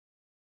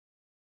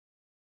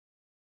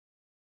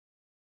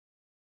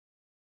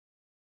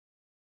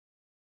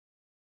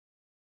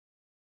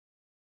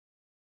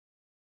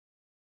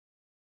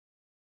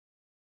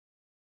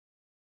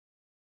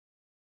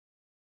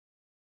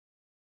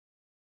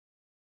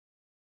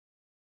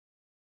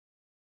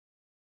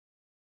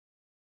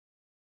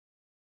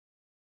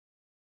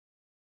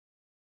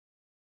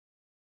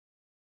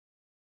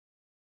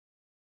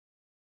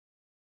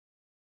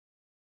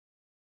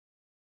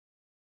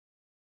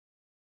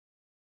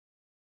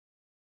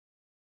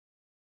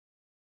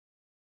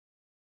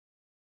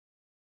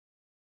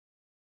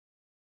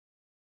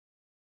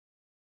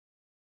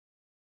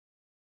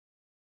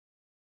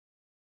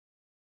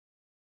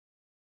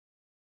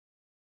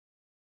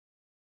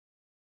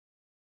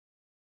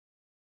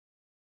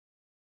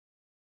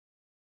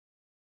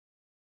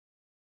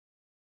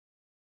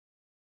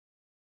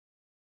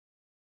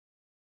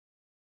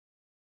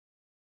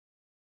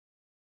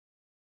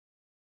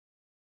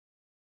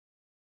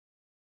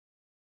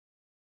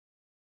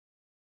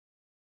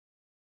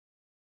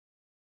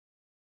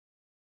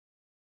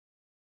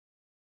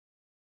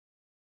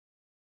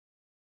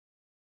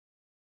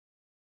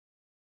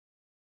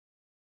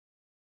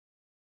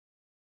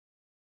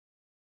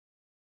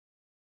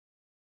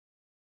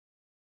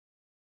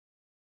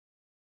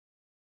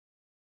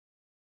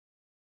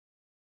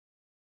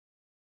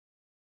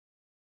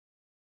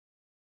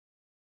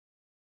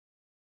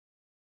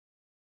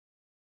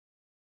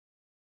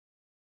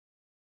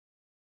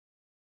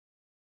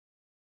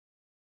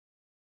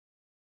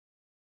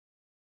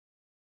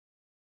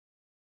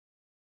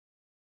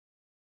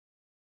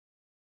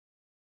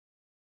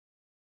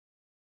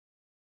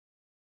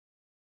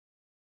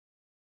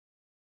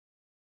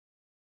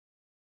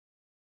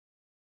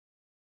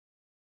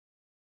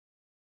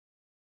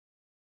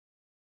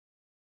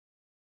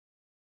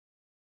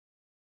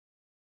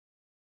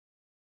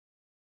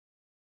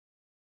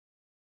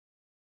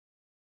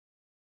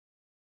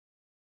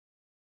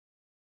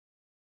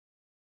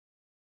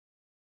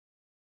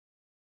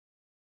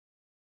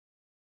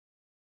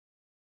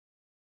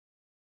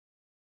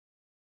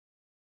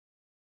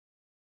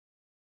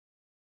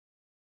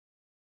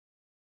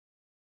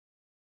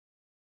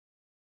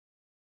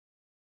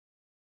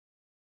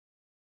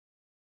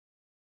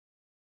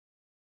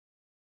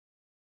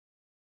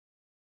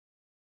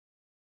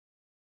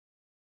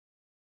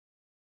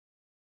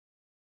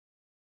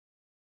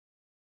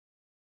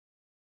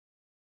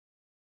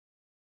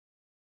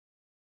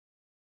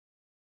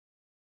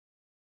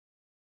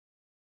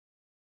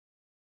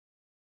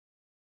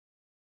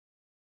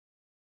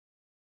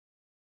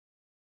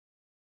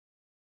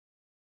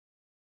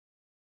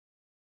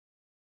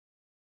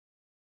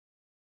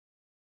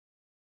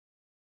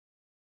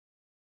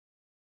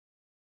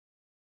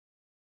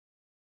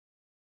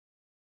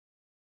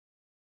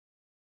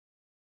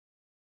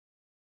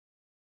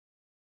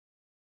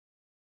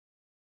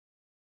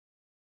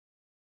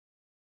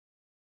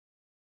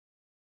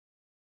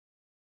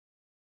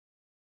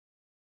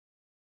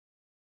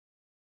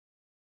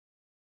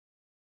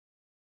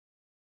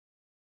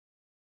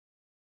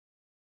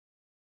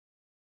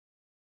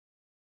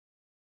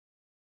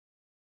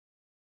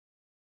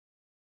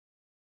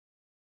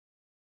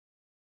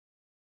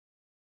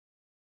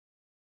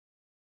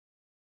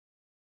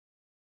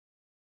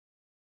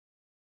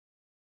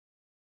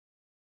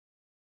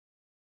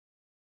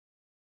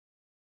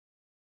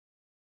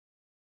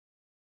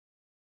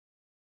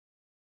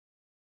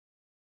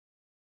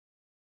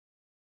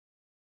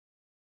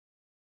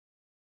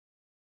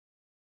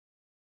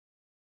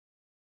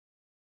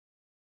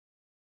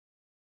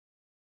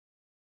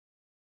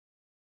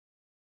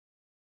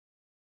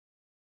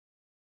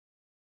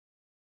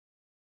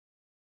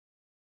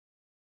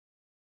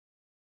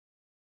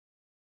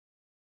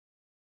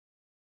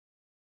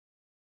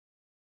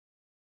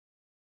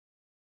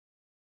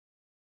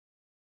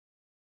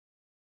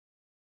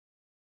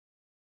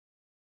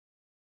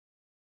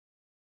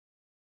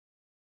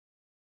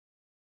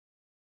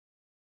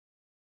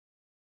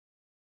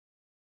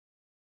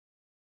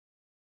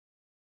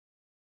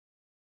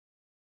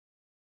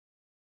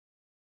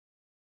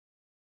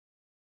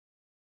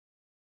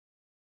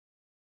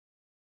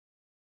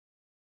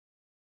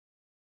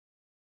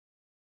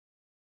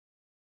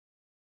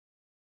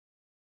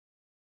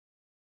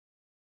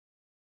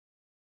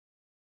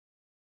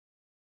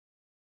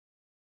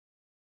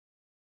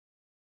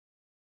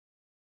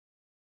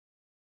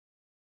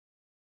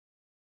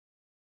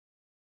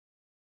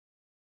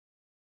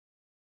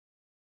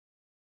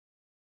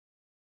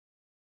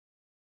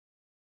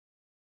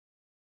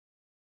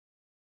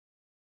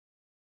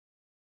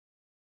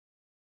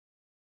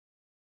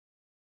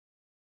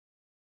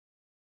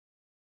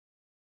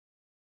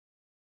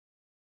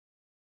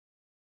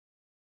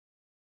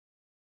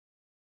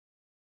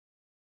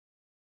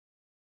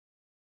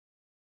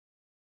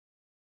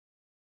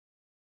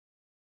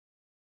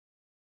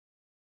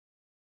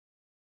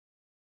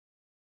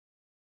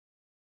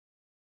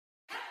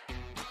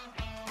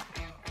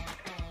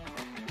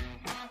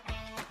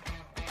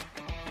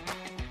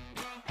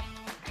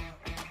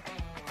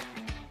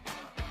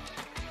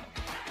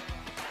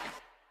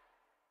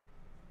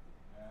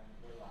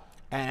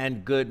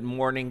And good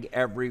morning,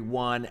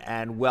 everyone,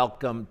 and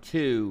welcome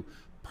to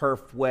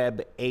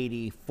PerfWeb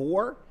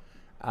 84.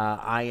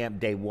 I am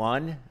day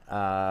one,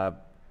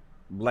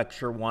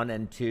 lecture 1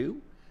 and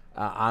 2.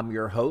 I'm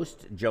your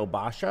host, Joe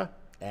Basha,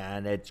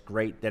 and it's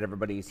great that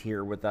everybody's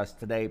here with us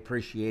today.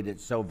 Appreciate it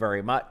so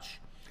very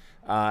much.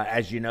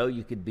 As you know,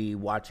 you could be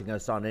watching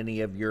us on any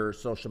of your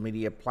social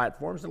media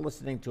platforms and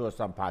listening to us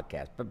on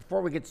podcasts. But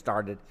before we get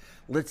started,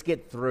 let's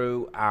get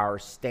through our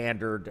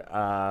standard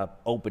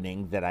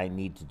opening that I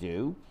need to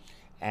do.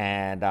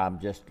 And I'm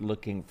just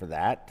looking for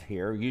that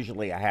here.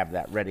 Usually I have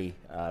that ready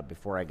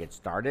before I get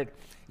started.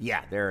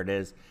 Yeah, there it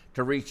is.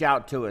 To reach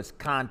out to us,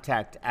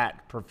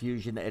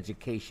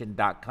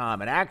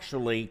 contact@perfusioneducation.com. And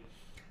actually,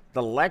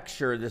 the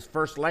lecture, this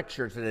first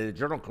lecture today, the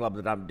Journal Club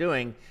that I'm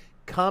doing,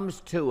 comes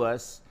to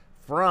us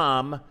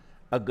from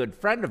a good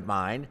friend of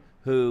mine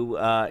who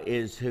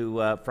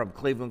from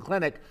Cleveland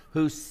Clinic,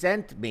 who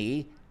sent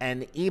me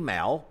an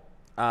email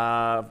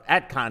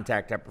at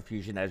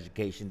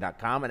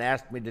contact@perfusioneducation.com and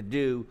asked me to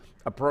do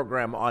a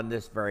program on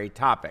this very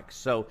topic.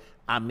 So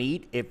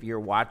Amit, if you're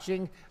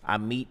watching,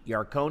 Amit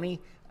Yarkoni,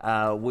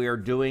 we're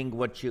doing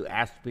what you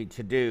asked me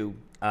to do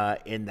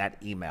in that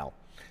email.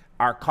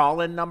 Our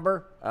call-in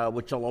number,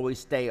 which will always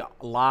stay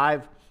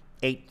live,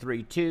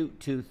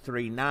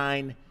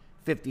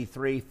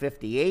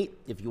 832-239-5358.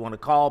 If you want to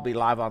call, be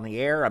live on the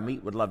air.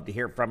 Amit would love to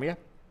hear from you.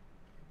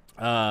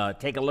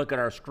 Take a look at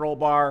our scroll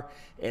bar.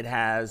 It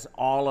has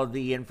all of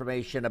the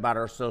information about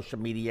our social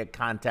media,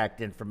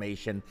 contact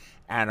information,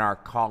 and our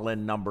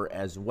call-in number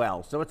as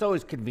well. So it's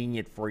always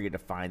convenient for you to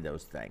find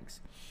those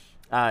things.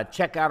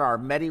 Check out our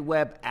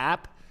MediWeb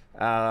app.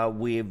 I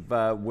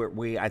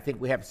think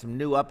we have some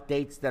new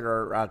updates that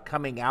are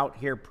coming out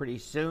here pretty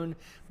soon,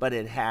 but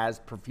it has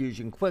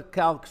perfusion quick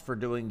calcs for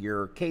doing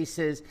your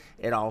cases.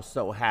 It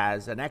also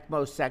has an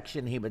ECMO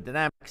section,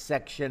 hemodynamic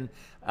section.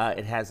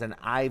 It has an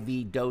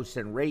IV dose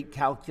and rate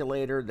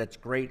calculator that's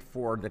great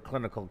for the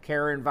clinical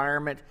care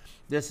environment.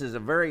 This is a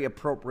very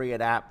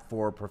appropriate app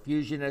for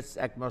perfusionists,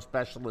 ECMO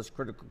specialists,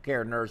 critical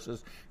care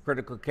nurses,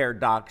 critical care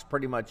docs,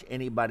 pretty much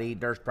anybody,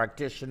 nurse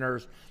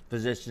practitioners,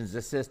 physician's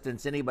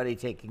assistants, anybody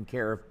taking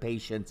care of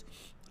patients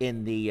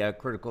in the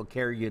critical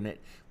care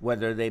unit,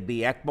 whether they be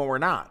ECMO or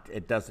not.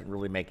 It doesn't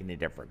really make any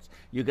difference.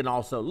 You can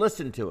also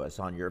listen to us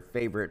on your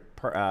favorite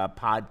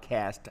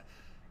podcast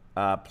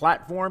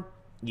platform.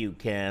 You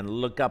can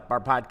look up our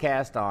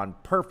podcast on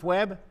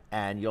PerfWeb,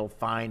 and you'll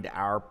find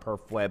our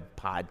PerfWeb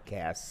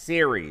podcast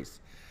series.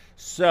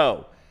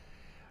 So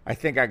I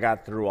think I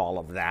got through all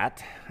of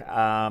that.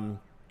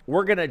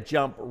 We're going to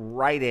jump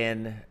right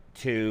in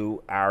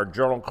to our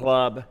Journal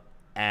Club.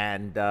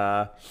 And,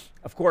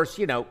 of course,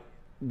 you know,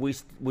 we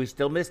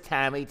still miss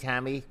Tammy.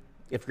 Tammy,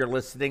 if you're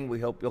listening, we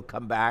hope you'll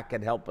come back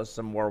and help us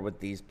some more with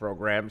these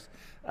programs,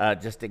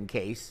 just in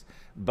case.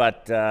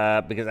 But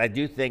because I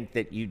do think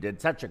that you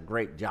did such a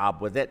great job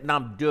with it, and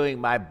I'm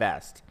doing my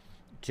best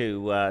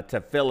to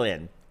fill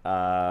in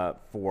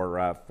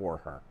for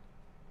her.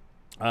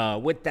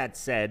 With that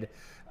said,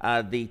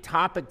 the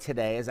topic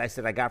today, as I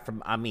said, I got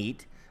from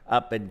Amit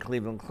up in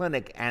Cleveland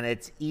Clinic, and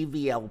it's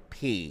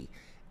EVLP,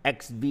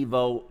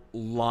 ex-vivo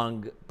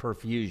lung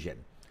perfusion.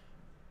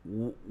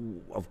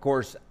 Of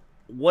course,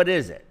 what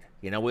is it?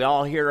 You know, we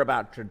all hear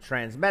about the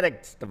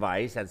TransMedics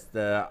device. That's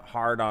the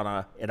heart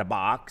in a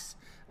box.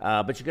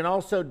 But you can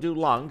also do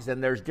lungs,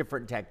 and there's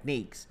different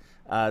techniques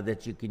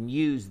that you can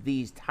use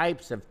these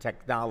types of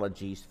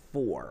technologies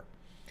for.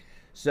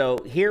 So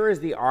here is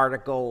the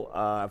article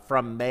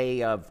from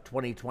May of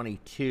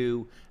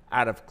 2022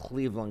 out of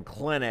Cleveland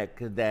Clinic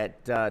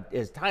that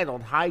is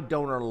titled, "High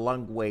Donor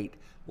Lung Weight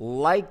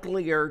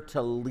Likelier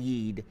to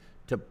Lead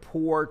to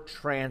Poor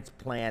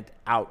Transplant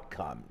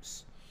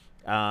Outcomes."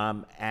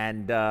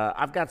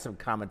 I've got some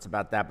comments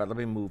about that, but let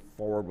me move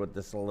forward with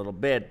this a little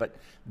bit. But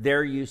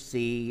there you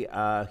see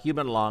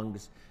human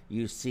lungs.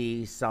 You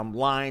see some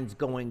lines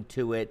going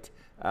to it.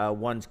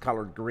 One's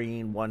colored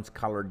green, one's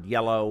colored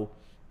yellow,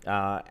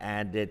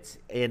 and it's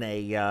in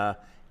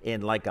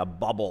like a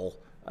bubble,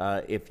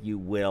 if you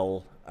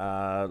will.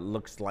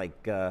 Looks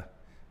like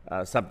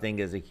something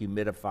is a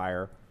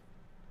humidifier.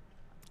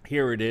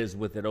 Here it is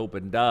with it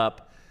opened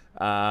up.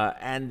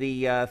 And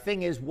the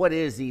thing is, what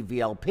is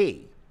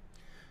EVLP?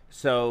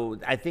 So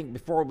I think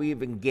before we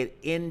even get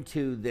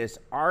into this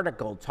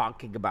article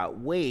talking about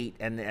weight,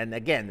 and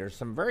again, there's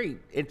some very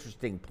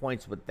interesting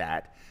points with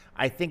that,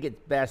 I think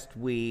it's best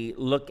we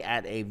look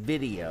at a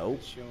video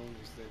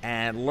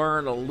and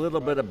learn a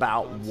little bit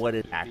about what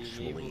it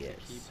actually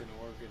is. Keep an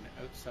organ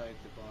outside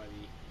the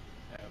body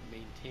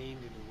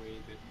maintained in a way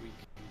that we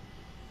can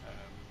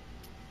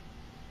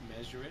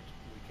measure it,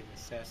 we can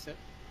assess it,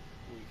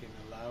 we can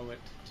allow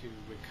it to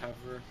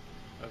recover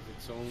of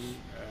its own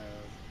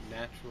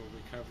natural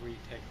recovery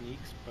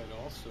techniques, but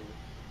also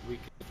we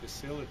can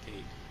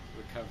facilitate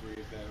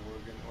recovery of that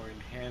organ or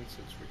enhance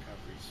its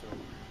recovery. So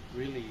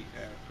really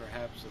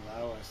perhaps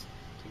allow us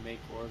to make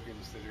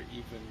organs that are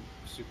even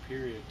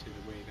superior to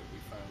the way that we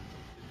found them.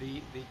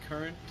 The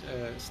current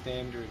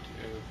standard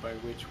by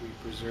which we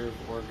preserve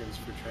organs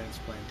for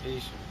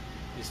transplantation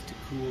is to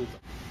cool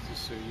them.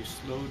 so you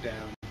slow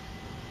down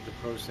the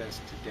process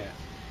to death.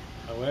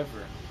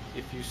 However,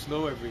 if you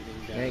slow everything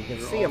down, and you can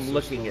you're see him also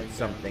looking slowing at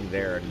something down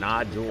there, a the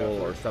nodule ability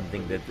to or recover,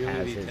 something or that the has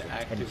ability his to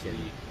attention.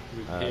 actively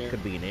repair.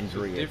 Could be an So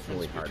injury. the It's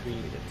really difference hard for me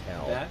between to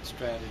tell. that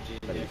strategy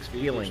and But the he's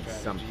ex-vivo feeling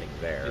strategy something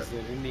there. is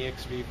that in the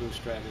ex-vivo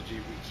strategy,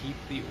 we keep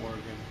the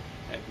organ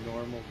at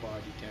normal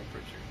body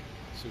temperature,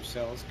 so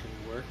cells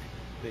can work,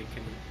 they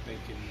can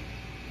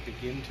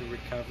begin to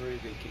recover,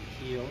 they can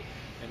heal,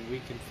 and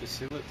we can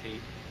facilitate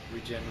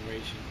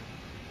regeneration.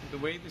 The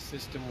way the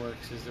system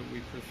works is that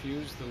we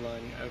perfuse the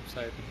lung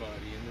outside the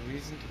body, and the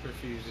reason to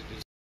perfuse it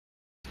is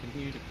to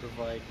continue to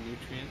provide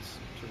nutrients,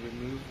 to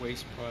remove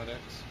waste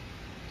products,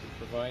 to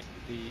provide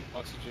the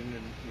oxygen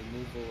and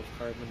removal of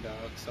carbon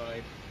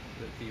dioxide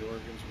that the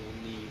organs will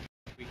need.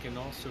 We can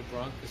also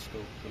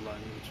bronchoscope the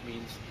lung, which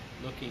means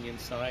looking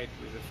inside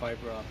with a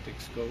fiber optic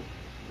scope.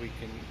 We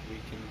can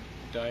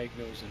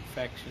diagnose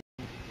infection.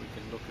 We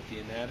can look at the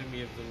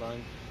anatomy of the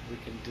lung. We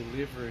can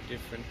deliver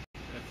different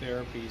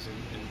therapies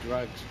and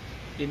drugs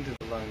into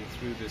the lung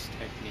through this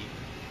technique.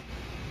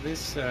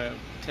 This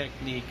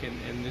technique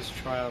and this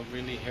trial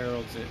really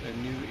heralds a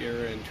new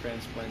era in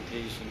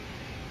transplantation.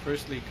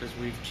 Firstly, because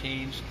we've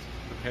changed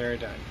the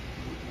paradigm.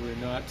 We're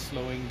not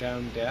slowing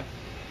down death,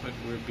 but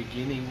we're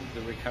beginning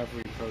the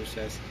recovery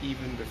process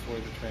even before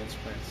the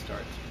transplant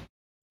starts.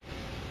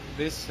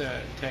 This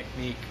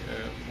technique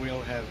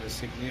will have a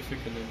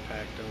significant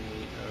impact on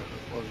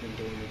the organ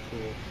donor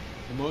pool.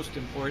 The most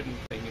important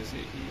thing is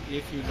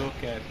if you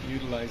look at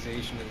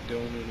utilization of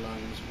donor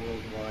lungs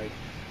worldwide,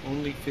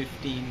 only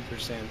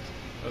 15%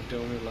 of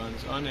donor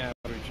lungs on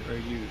average are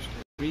used.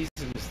 The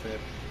reason is that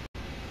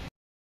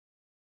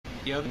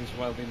the others,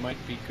 while they might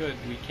be good,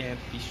 we can't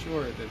be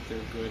sure that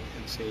they're good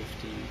and safe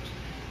to use.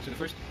 So the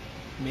first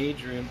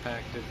major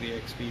impact of the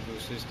ex-vivo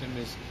system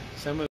is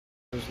some of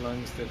those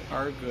lungs that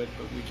are good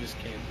but we just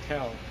can't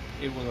tell,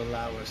 it will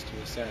allow us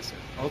to assess it.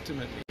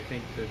 Ultimately, I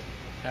think that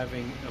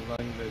having a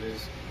lung that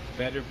is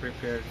better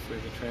prepared for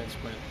the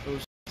transplant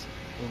process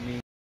will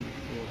mean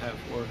we'll have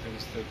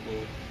organs that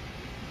will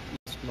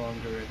last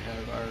longer and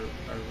have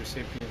our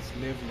recipients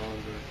live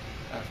longer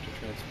after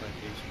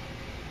transplantation.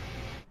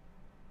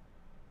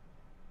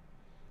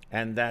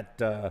 And that,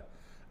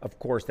 of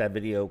course, that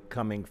video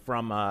coming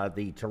from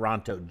the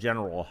Toronto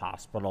General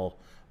Hospital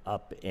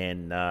up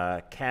in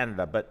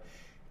Canada. But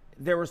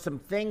there were some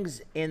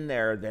things in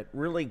there that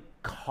really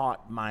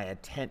caught my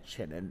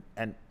attention.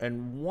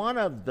 And one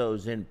of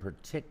those in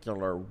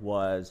particular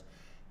was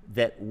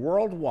that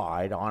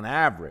worldwide, on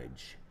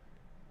average,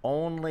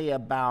 only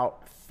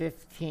about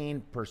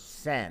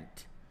 15%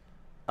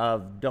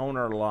 of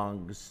donor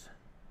lungs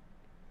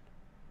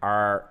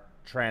are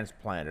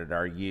transplanted,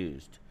 are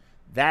used.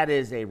 That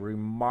is a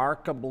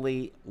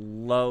remarkably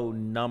low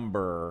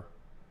number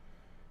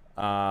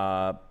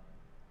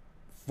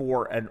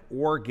for an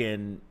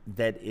organ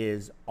that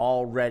is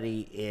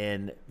already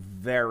in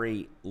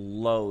very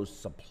low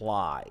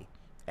supply.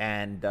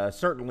 And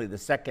certainly the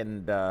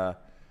second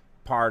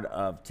part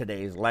of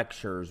today's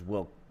lectures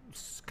will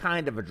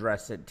kind of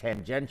address it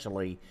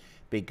tangentially,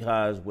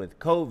 because with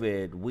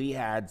COVID, we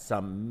had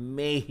some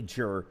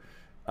major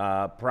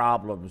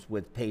problems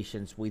with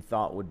patients we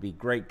thought would be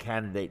great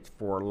candidates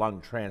for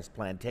lung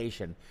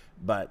transplantation,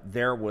 but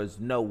there was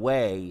no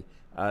way,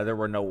 there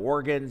were no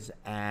organs,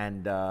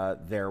 and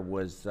there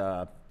was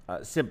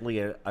simply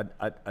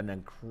an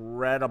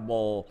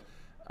incredible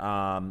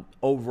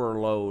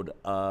overload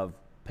of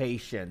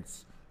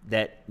patients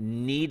that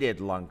needed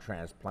lung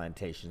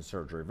transplantation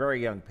surgery,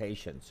 very young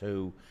patients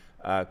who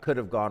could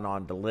have gone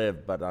on to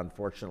live, but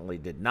unfortunately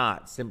did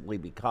not, simply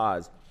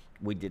because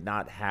we did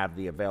not have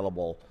the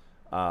available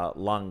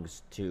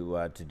lungs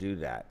to do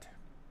that.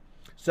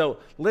 So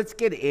let's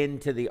get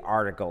into the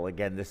article.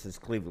 Again, this is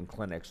Cleveland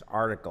Clinic's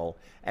article,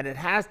 and it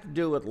has to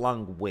do with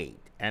lung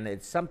weight. And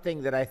it's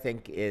something that I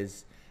think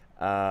is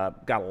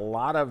got a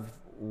lot of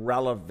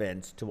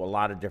relevance to a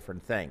lot of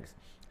different things.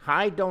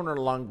 High donor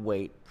lung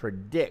weight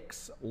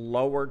predicts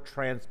lower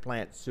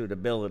transplant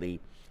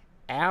suitability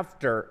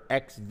after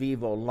ex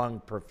vivo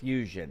lung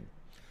perfusion.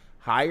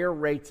 Higher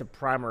rates of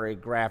primary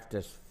graft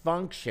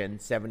dysfunction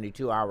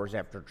 72 hours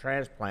after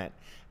transplant,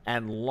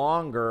 and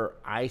longer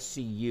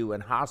ICU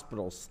and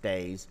hospital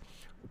stays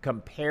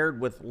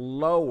compared with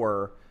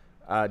lower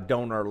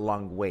donor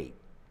lung weight.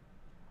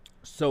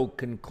 So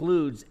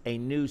concludes a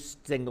new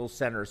single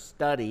center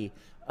study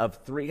of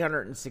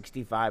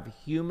 365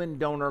 human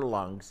donor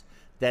lungs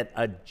that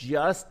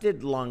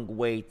adjusted lung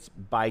weights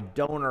by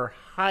donor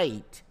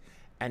height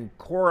and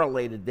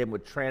correlated them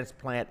with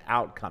transplant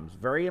outcomes.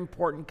 Very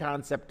important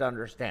concept to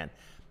understand.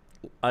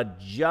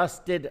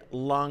 Adjusted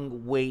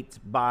lung weights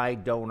by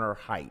donor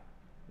height.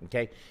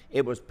 Okay,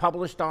 it was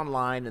published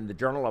online in the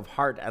Journal of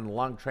Heart and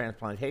Lung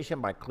Transplantation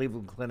by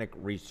Cleveland Clinic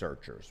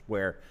researchers,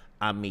 where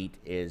Amit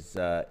is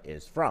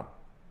from.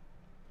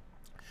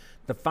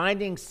 The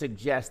findings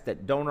suggest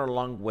that donor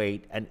lung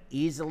weight, an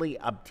easily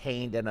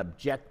obtained and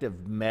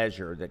objective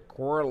measure that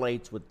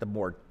correlates with the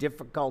more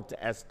difficult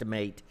to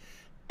estimate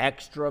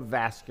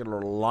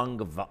extravascular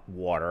lung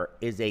water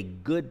is a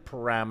good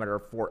parameter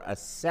for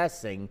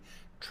assessing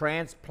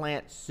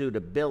transplant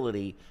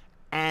suitability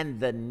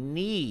and the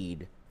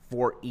need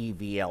for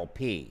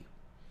EVLP.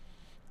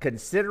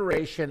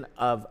 Consideration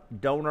of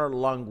donor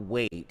lung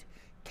weight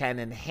can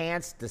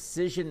enhance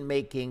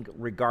decision-making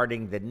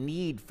regarding the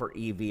need for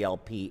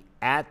EVLP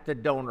at the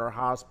donor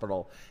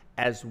hospital,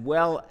 as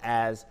well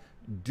as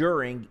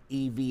during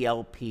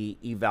EVLP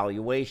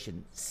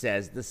evaluation,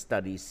 says the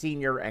study's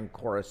senior and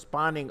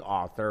corresponding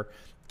author,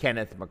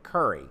 Kenneth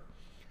McCurry,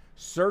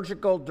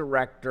 surgical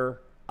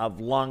director of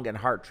lung and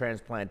heart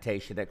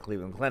transplantation at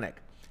Cleveland Clinic.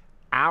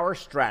 Our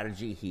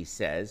strategy, he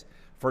says,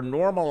 for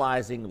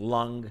normalizing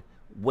lung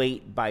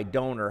weight by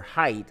donor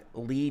height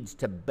leads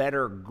to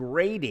better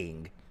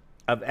grading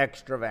of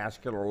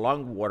extravascular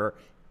lung water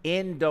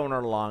in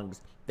donor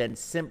lungs than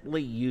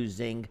simply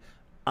using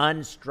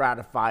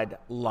unstratified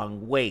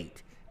lung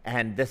weight.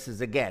 And this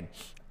is, again,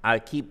 I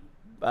keep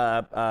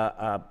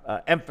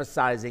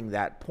emphasizing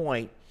that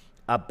point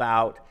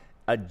about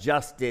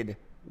adjusted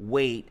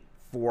weight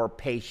for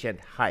patient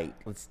height.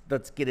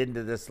 Let's get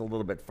into this a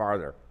little bit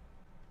farther.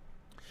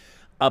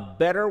 A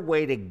better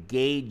way to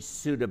gauge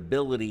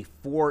suitability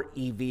for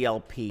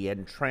EVLP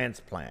and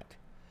transplant.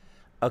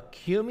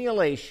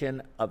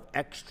 Accumulation of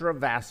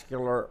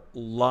extravascular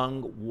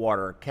lung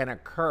water can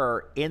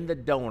occur in the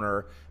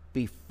donor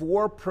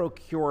before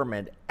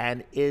procurement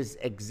and is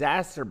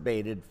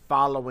exacerbated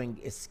following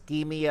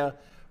ischemia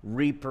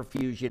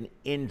reperfusion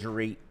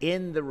injury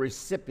in the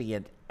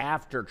recipient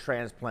after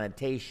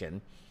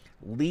transplantation,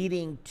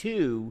 leading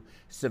to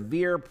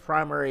severe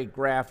primary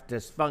graft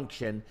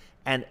dysfunction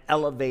and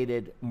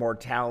elevated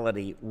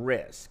mortality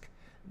risk.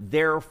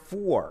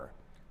 Therefore,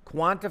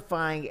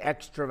 quantifying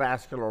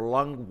extravascular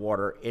lung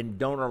water in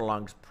donor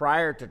lungs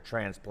prior to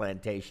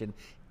transplantation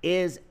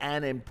is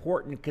an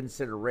important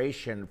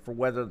consideration for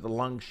whether the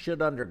lung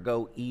should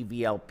undergo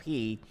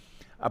EVLP,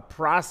 a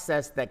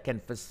process that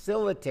can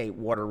facilitate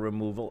water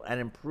removal and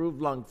improve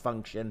lung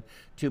function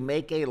to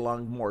make a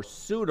lung more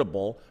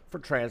suitable for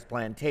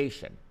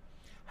transplantation.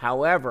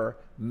 However,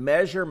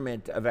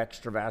 measurement of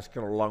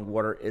extravascular lung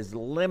water is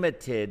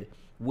limited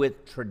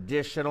with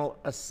traditional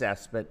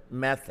assessment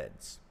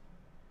methods.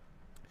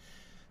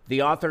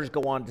 The authors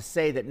go on to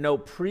say that no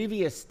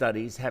previous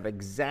studies have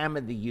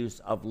examined the use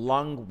of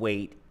lung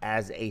weight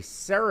as a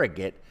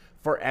surrogate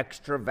for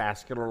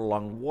extravascular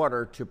lung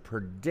water to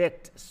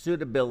predict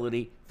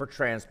suitability for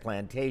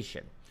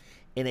transplantation.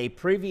 In a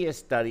previous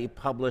study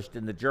published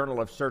in the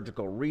Journal of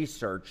Surgical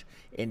Research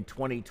in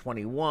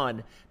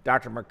 2021,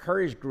 Dr.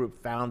 McCurry's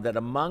group found that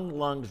among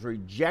lungs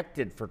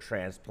rejected for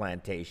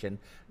transplantation,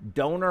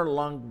 donor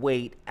lung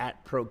weight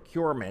at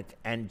procurement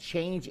and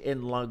change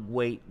in lung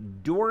weight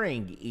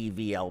during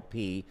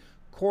EVLP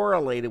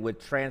correlated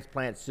with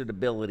transplant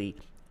suitability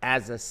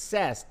as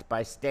assessed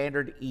by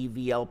standard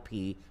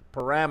EVLP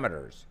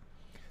parameters.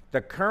 The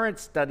current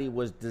study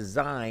was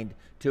designed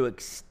to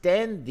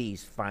extend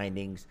these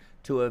findings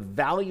to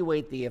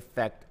evaluate the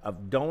effect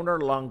of donor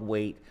lung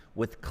weight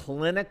with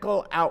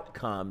clinical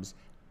outcomes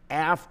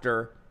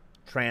after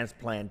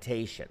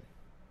transplantation.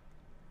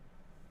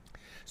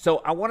 So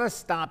I want to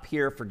stop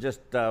here for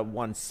just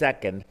 1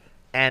 second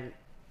and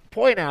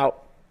point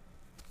out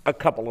a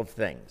couple of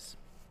things.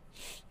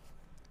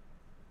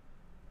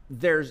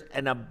 There's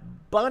an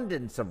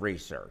abundance of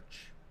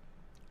research,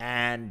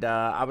 and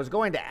I was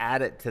going to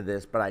add it to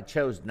this, but I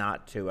chose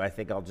not to. I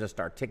think I'll just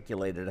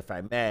articulate it if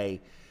I may.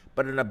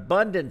 But an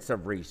abundance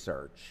of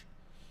research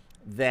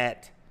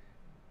that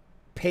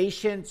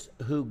patients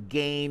who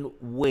gain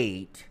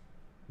weight,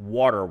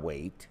 water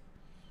weight,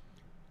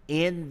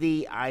 in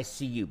the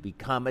ICU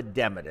become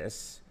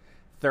edematous,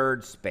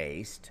 third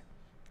spaced,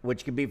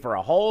 which can be for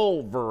a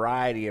whole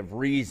variety of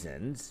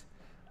reasons,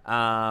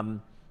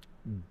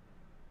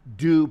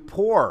 do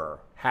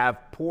poorer,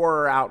 have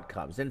poorer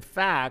outcomes. In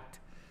fact,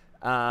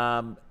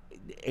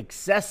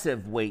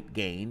 excessive weight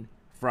gain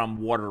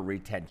from water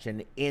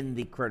retention in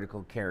the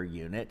critical care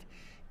unit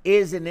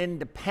is an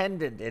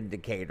independent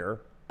indicator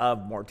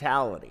of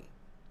mortality.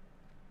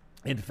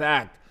 In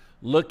fact,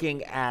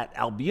 looking at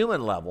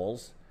albumin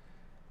levels,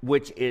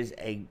 which is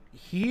a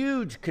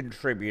huge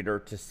contributor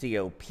to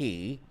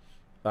COP,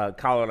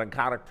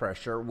 colon-oncotic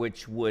pressure,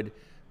 which would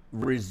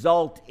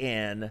result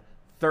in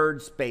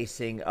third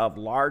spacing of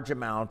large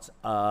amounts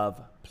of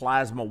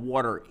plasma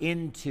water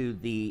into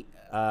the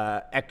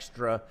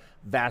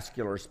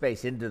extravascular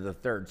space, into the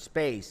third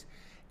space,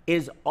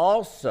 is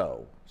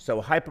also,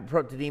 so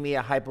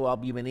hyperproteinemia,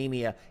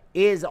 hypoalbuminemia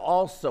is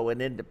also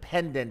an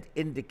independent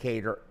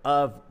indicator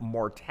of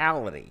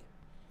mortality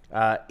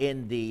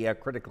in the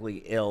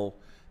critically ill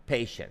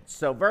patients.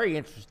 So very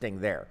interesting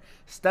there.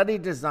 Study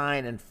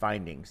design and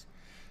findings.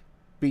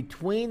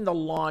 Between the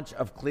launch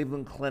of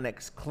Cleveland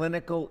Clinic's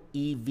clinical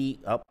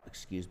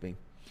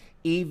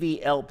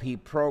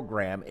EVLP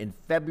program in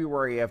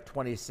February of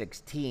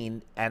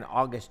 2016 and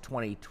August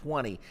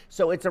 2020.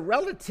 So it's a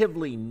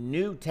relatively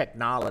new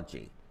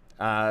technology.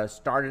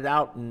 started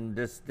out in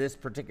this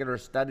particular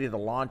study, the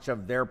launch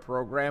of their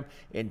program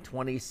in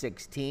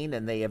 2016,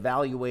 and they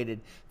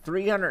evaluated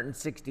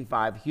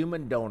 365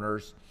 human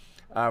donors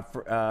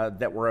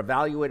that were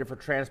evaluated for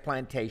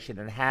transplantation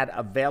and had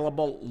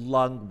available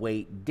lung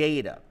weight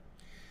data.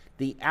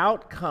 The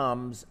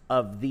outcomes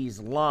of these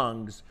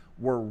lungs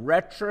were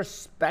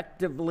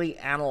retrospectively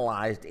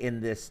analyzed in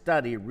this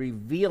study,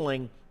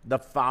 revealing the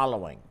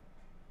following.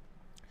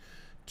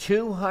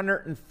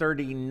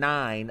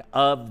 239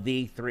 of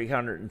the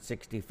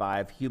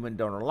 365 human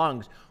donor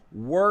lungs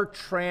were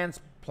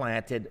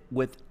transplanted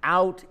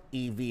without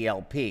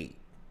EVLP.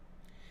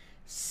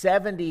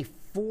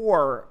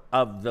 74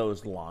 of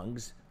those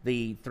lungs,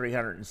 the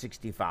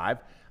 365,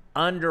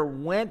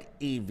 underwent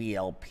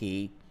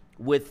EVLP,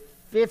 with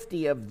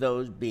 50 of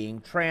those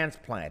being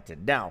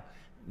transplanted. Now,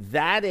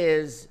 that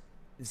is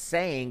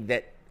saying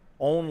that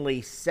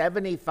only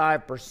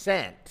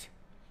 75%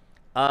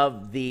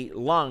 of the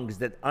lungs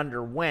that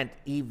underwent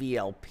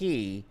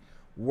EVLP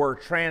were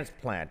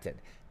transplanted.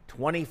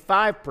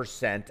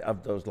 25%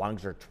 of those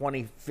lungs, or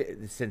 20,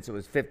 since it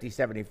was 50,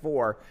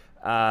 74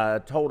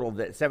 total,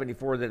 that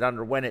 74 that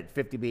underwent it,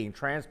 50 being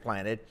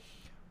transplanted,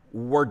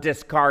 were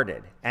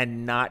discarded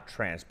and not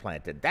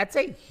transplanted. That's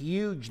a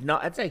huge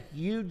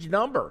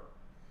number.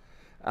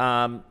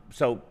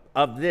 So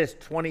of this,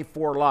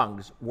 24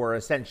 lungs were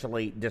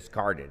essentially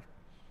discarded.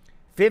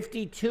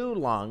 52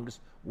 lungs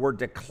were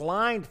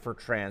declined for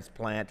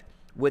transplant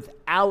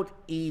without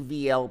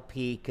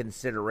EVLP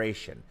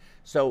consideration.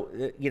 So,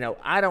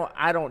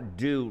 I don't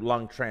do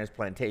lung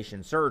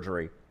transplantation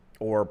surgery,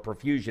 or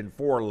perfusion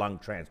for lung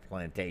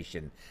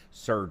transplantation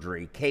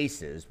surgery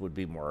cases would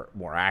be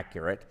more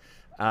accurate.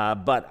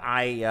 But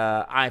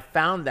I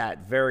found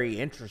that very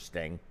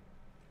interesting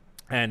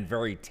and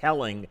very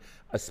telling,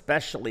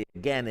 especially,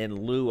 again, in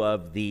lieu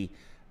of the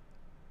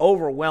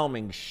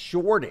overwhelming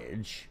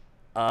shortage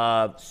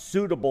of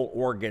suitable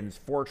organs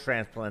for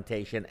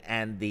transplantation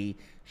and the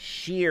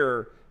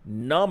sheer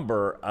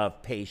number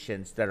of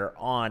patients that are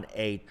on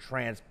a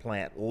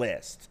transplant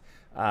list.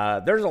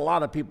 There's a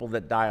lot of people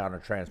that die on a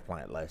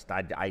transplant list.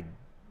 That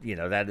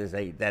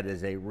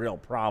is a real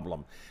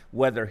problem.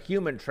 Whether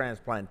human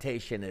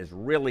transplantation is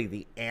really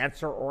the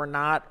answer or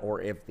not,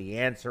 or if the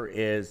answer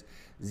is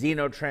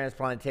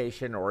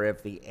xenotransplantation, or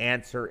if the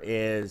answer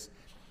is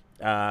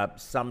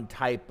some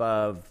type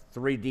of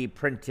 3D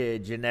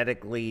printed,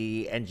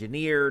 genetically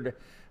engineered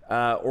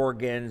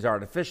organs,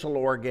 artificial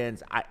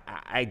organs,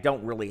 I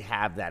don't really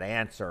have that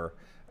answer,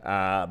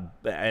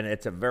 and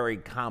it's a very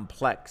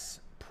complex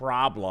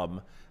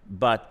problem.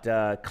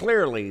 But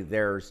clearly,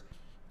 there's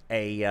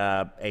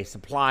a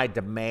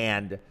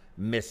supply-demand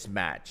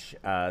mismatch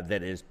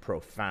that is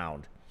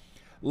profound.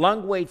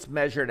 Lung weights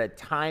measured at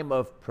time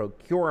of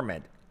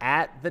procurement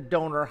at the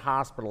donor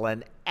hospital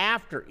and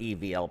after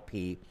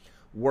EVLP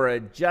were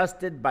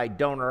adjusted by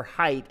donor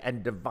height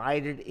and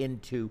divided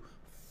into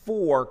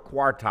 4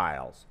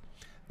 quartiles.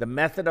 The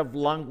method of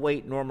lung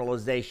weight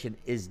normalization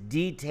is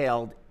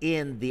detailed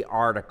in the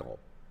article.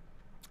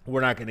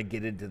 We're not going to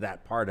get into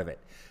that part of it.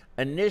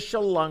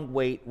 Initial lung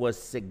weight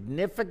was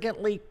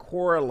significantly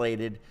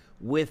correlated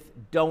with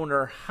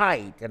donor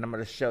height, and I'm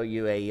going to show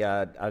you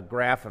a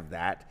graph of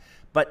that,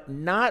 but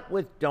not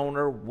with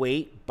donor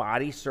weight,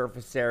 body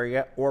surface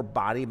area, or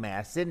body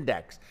mass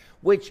index,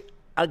 which,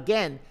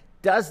 again,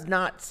 does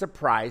not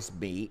surprise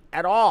me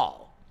at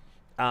all.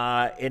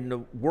 In the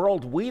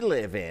world we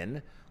live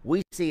in,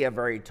 we see a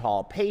very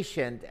tall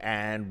patient,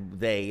 and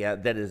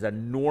that is a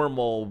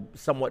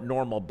somewhat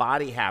normal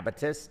body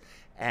habitus,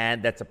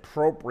 and that's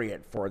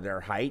appropriate for their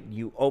height.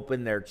 You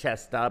open their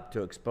chest up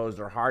to expose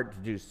their heart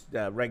to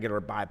do regular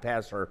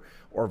bypass or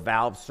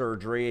valve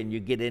surgery, and you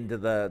get into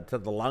the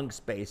lung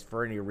space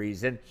for any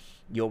reason.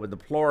 You open the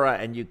pleura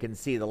and you can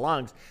see the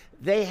lungs.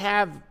 They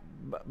have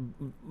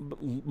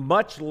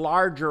much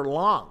larger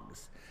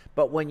lungs.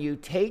 But when you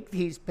take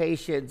these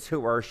patients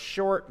who are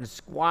short and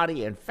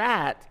squatty and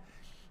fat,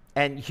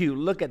 and you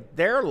look at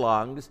their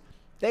lungs,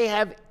 they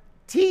have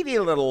teeny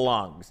little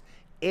lungs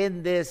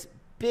in this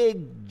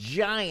big,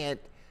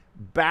 giant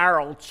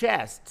barrel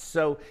chest.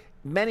 So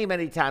many,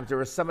 many times, there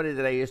was somebody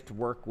that I used to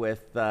work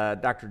with,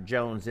 Dr.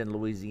 Jones in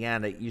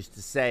Louisiana, used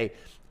to say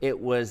it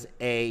was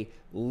a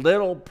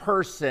little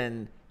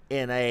person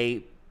in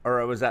a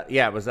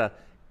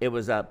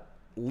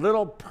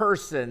little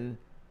person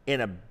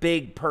in a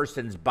big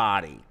person's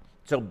body.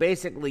 So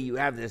basically, you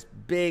have this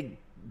big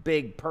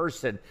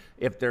person.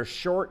 If they're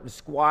short and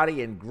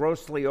squatty and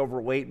grossly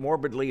overweight,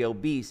 morbidly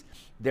obese,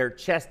 their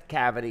chest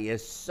cavity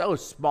is so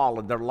small,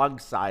 and their lung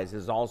size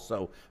is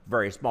also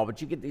very small.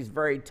 But you get these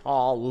very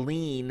tall,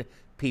 lean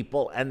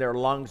people, and their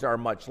lungs are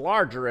much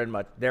larger and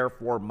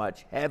therefore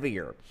much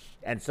heavier.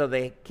 And so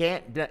they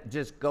can't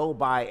just go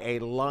by a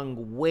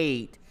lung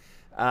weight,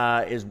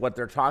 is what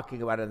they're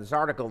talking about in this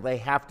article. They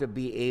have to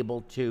be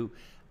able to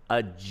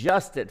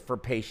adjust it for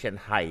patient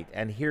height.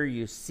 And here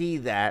you see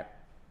that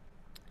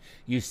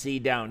You see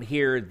down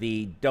here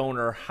the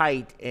donor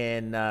height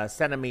in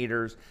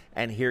centimeters,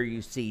 and here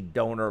you see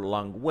donor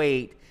lung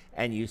weight,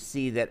 and you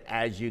see that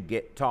as you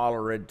get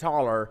taller and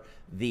taller,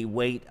 the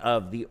weight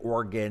of the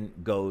organ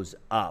goes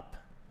up.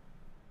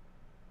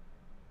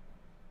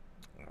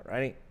 All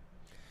righty.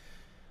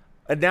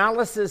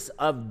 Analysis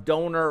of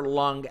donor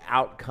lung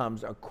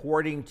outcomes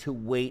according to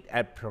weight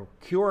at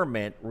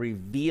procurement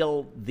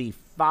revealed the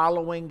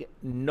following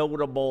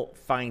notable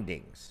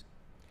findings.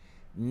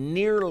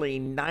 Nearly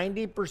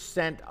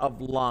 90% of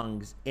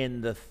lungs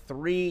in the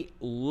 3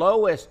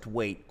 lowest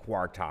weight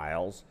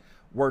quartiles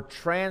were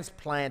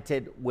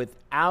transplanted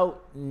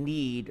without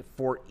need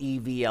for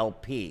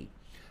EVLP.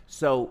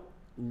 So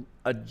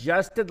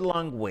adjusted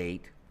lung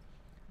weight,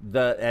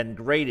 and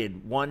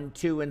graded 1,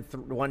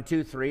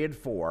 2, 3, and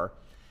 4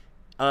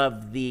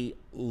 of the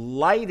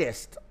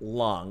lightest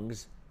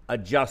lungs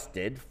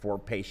adjusted for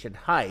patient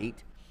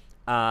height,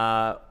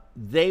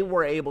 they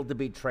were able to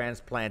be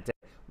transplanted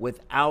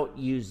without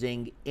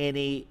using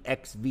any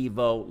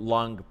ex-vivo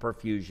lung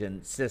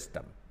perfusion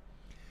system.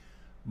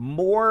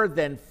 More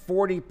than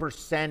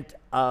 40%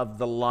 of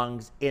the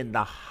lungs in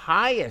the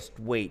highest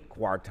weight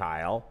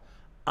quartile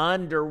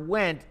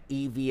underwent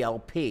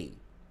EVLP.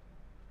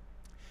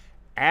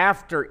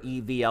 After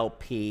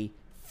EVLP,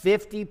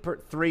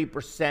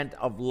 53%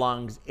 of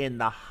lungs in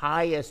the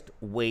highest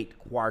weight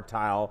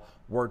quartile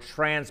were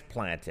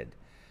transplanted,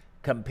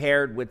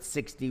 compared with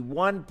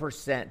 61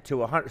 to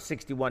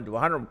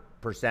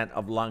 100%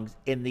 of lungs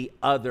in the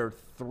other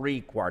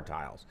 3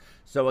 quartiles.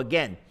 So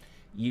again,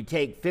 you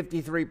take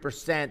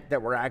 53%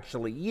 that were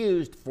actually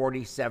used,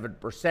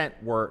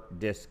 47% were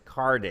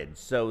discarded.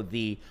 So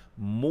the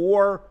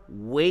more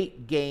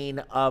weight gain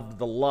of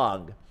the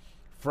lung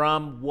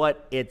from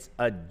what its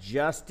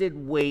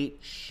adjusted weight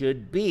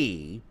should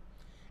be,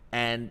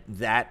 and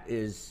that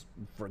is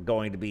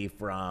going to be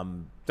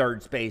from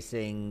third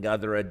spacing,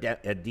 other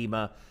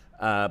edema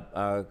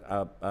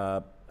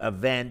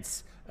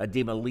events,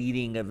 edema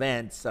leading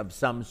events of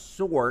some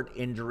sort,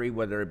 injury,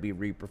 whether it be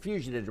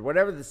reperfusion or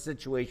whatever the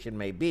situation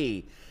may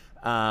be,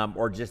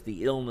 or just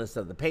the illness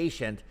of the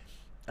patient,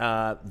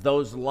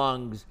 those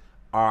lungs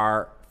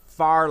are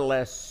far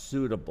less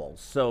suitable.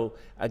 So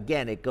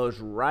again, it goes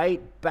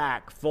right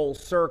back full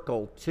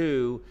circle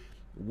to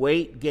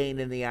weight gain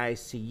in the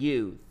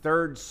ICU,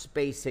 third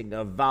spacing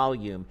of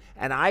volume,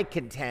 and I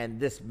contend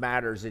this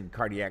matters in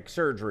cardiac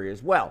surgery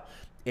as well.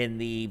 In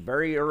the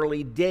very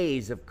early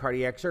days of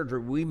cardiac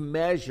surgery, we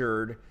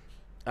measured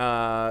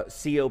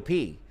COP,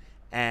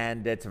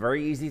 and it's a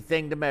very easy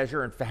thing to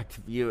measure. In fact,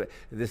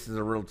 this is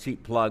a real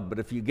cheap plug, but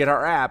if you get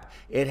our app,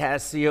 it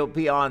has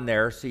COP on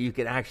there, so you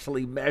can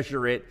actually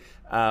measure it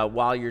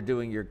while you're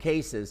doing your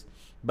cases.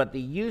 But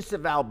the use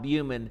of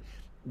albumin,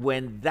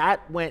 when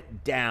that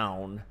went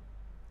down,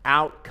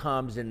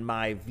 outcomes, in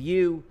my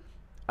view,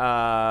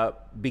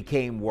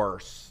 became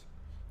worse.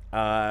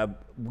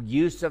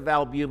 Use of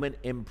albumin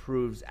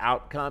improves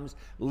outcomes.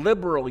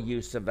 Liberal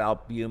use of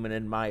albumin,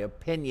 in my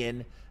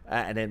opinion,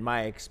 and in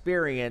my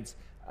experience,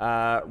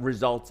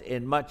 results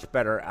in much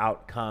better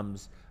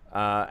outcomes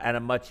and a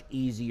much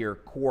easier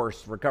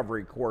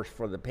recovery course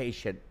for the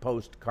patient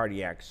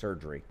post-cardiac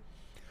surgery.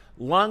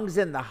 Lungs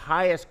in the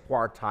highest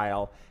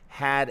quartile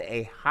had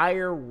a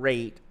higher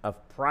rate of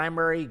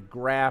primary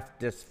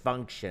graft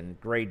dysfunction,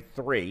 grade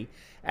 3,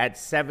 at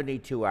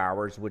 72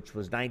 hours, which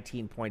was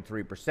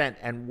 19.3%,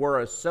 and were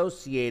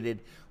associated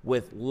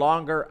with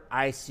longer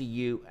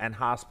ICU and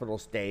hospital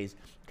stays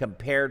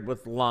compared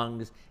with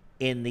lungs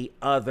in the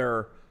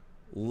other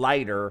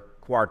lighter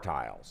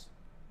quartiles.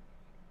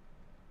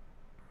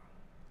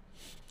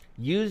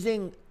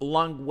 Using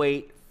lung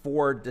weight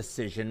for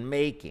decision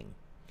making.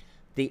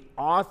 The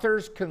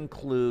authors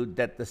conclude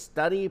that the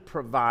study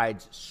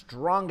provides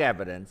strong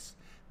evidence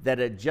that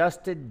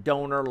adjusted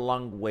donor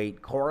lung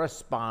weight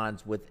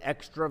corresponds with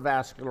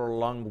extravascular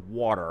lung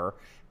water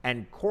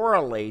and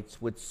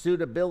correlates with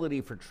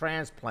suitability for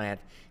transplant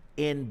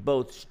in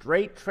both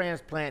straight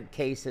transplant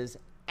cases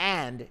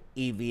and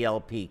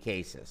EVLP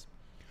cases.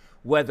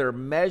 Whether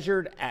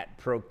measured at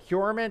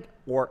procurement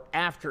or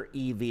after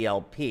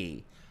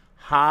EVLP,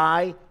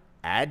 high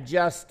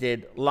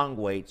adjusted lung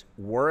weights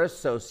were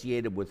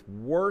associated with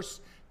worse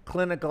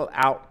clinical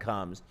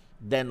outcomes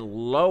than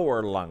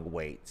lower lung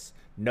weights,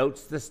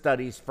 notes the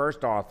study's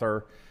first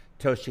author,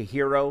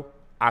 Toshihiro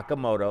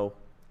Akamoto,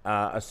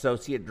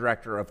 Associate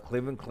Director of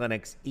Cleveland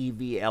Clinic's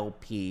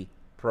EVLP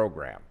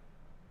program.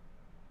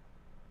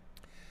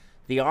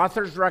 The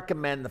authors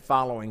recommend the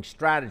following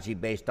strategy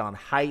based on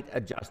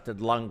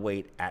height-adjusted lung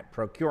weight at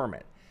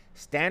procurement.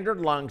 Standard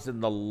lungs in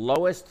the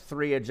lowest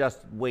 3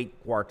 adjusted weight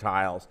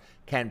quartiles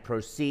can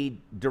proceed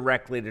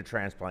directly to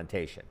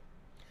transplantation.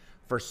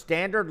 For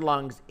standard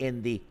lungs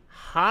in the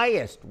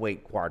highest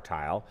weight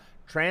quartile,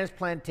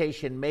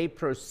 transplantation may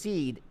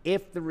proceed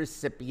if the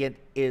recipient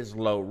is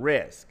low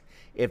risk.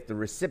 If the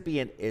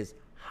recipient is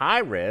high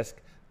risk,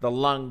 the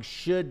lung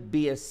should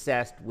be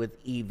assessed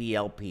with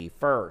EVLP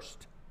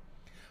first.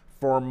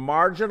 For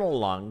marginal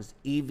lungs,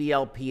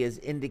 EVLP is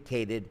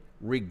indicated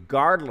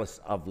regardless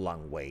of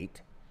lung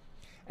weight.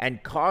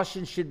 and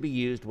caution should be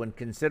used when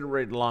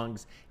considering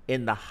lungs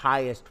in the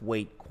highest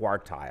weight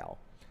quartile.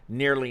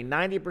 Nearly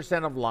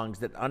 90% of lungs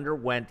that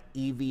underwent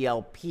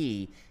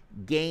EVLP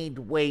gained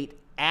weight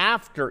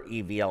after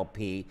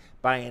EVLP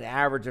by an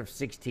average of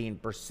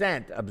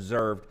 16%,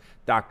 observed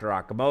Dr.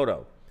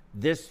 Okamoto.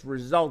 This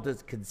result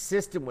is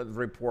consistent with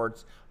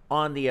reports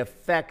on the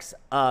effects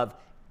of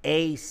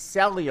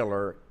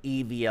acellular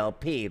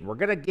EVLP. And we're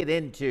going to get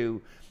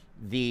into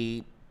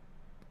the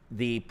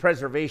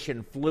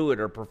preservation fluid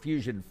or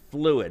perfusion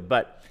fluid,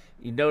 but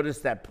you notice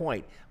that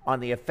point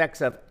on the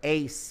effects of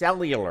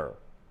acellular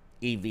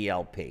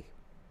EVLP.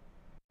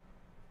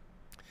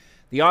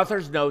 The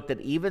authors note that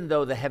even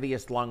though the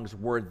heaviest lungs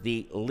were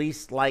the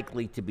least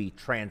likely to be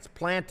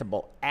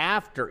transplantable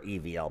after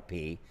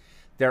EVLP,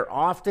 there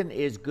often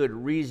is good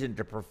reason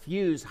to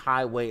perfuse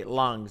high-weight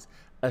lungs,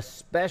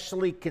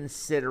 especially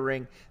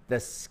considering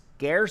the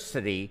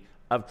scarcity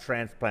of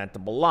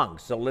transplantable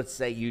lungs. So let's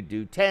say you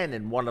do 10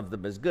 and one of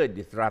them is good.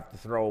 You have to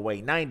throw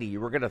away 90. You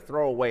were going to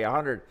throw away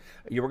 100.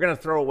 You were going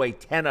to throw away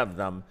 10 of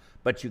them,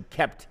 but you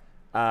kept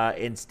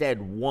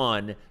instead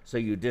one, so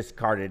you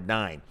discarded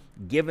 9.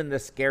 Given the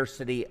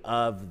scarcity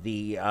of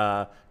the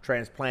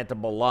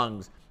transplantable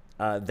lungs,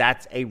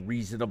 that's a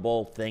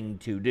reasonable thing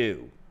to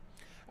do.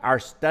 Our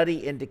study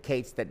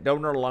indicates that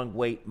donor lung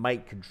weight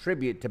might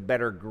contribute to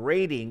better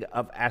grading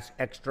of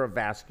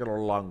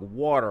extravascular lung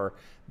water,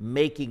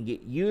 making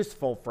it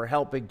useful for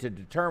helping to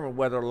determine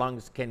whether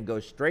lungs can go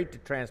straight to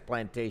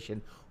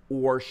transplantation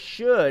or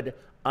should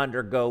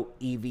undergo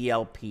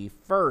EVLP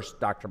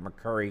first, Dr.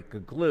 McCurry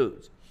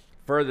concludes.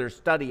 Further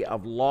study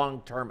of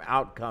long-term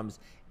outcomes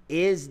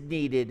is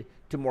needed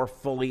to more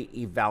fully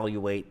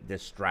evaluate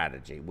this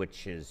strategy,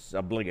 which is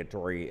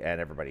obligatory,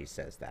 and everybody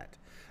says that.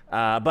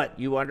 But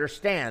you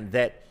understand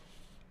that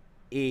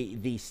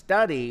the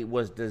study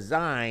was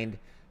designed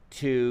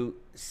to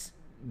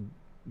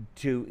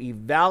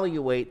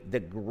evaluate the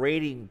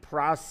grading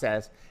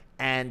process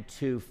and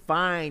to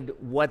find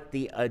what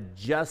the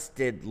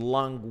adjusted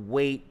lung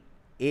weight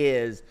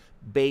is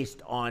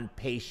based on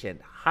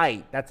patient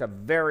height. That's a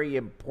very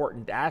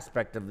important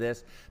aspect of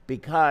this,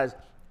 because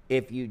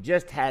if you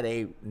just had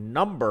a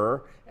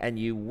number and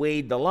you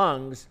weighed the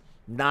lungs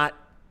not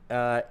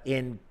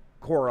in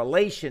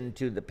correlation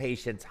to the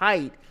patient's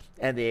height,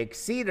 and they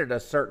exceeded a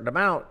certain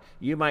amount,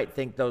 you might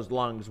think those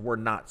lungs were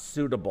not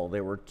suitable.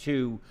 They were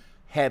too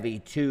heavy,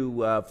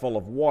 too full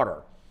of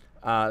water.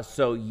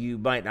 So you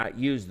might not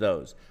use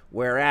those.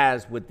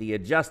 Whereas with the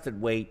adjusted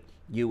weight,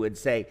 you would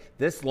say,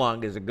 this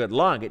lung is a good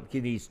lung. It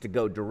needs to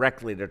go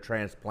directly to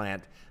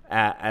transplant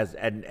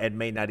and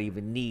may not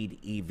even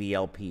need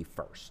EVLP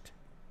first.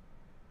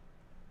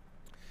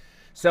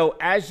 So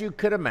as you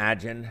could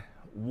imagine,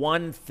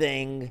 one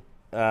thing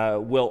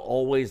will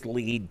always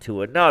lead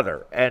to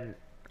another. And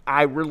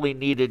I really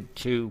needed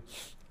to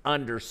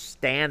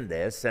understand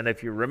this. And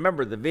if you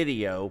remember the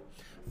video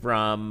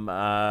from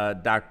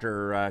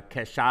Dr.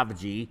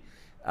 Keshavji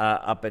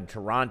up in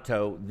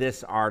Toronto,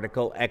 this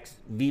article,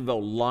 Ex-Vivo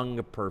Lung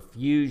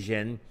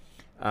Perfusion,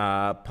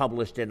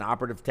 published in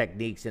Operative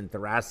Techniques in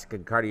Thoracic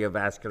and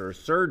Cardiovascular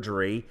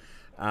Surgery,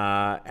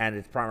 and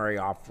its primary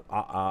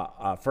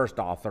first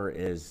author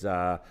is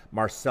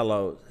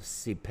Marcelo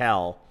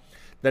Cipel.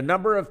 The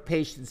number of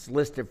patients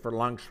listed for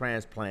lung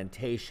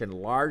transplantation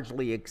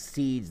largely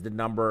exceeds the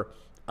number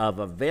of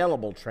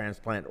available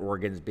transplant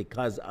organs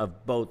because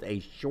of both a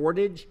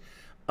shortage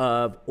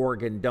of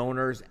organ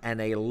donors and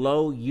a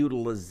low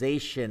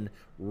utilization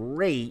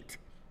rate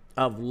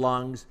of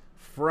lungs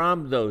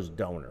from those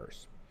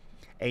donors.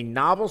 A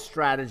novel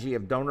strategy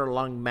of donor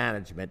lung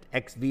management,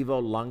 ex-vivo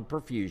lung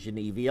perfusion,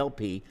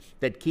 EVLP,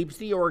 that keeps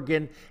the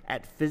organ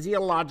at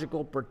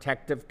physiological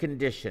protective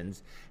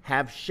conditions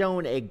have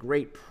shown a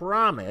great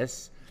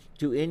promise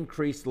to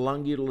increase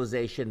lung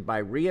utilization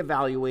by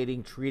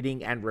reevaluating,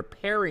 treating, and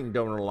repairing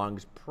donor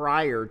lungs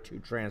prior to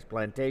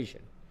transplantation.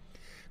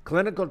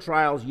 Clinical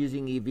trials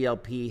using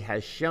EVLP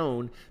has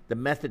shown the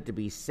method to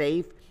be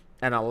safe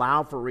and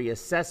allow for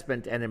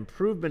reassessment and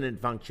improvement in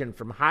function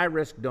from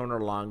high-risk donor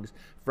lungs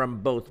from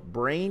both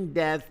brain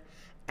death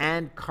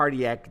and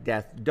cardiac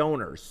death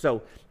donors,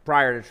 so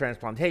prior to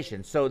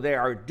transplantation. So they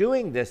are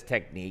doing this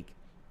technique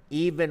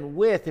even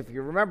with, if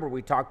you remember,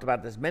 we talked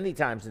about this many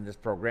times in this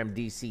program,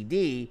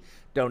 DCD,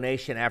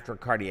 donation after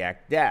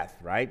cardiac death,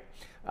 right?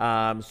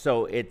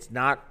 So it's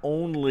not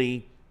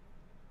only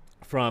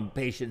from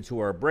patients who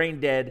are brain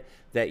dead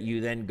that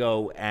you then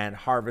go and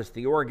harvest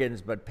the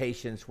organs, but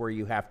patients where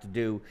you have to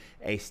do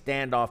a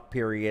standoff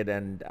period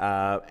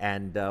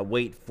and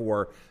wait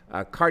for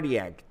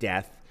cardiac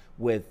death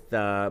with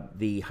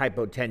the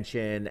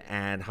hypotension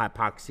and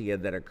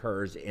hypoxia that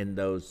occurs in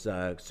those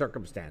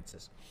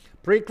circumstances.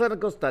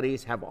 Preclinical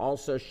studies have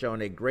also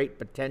shown a great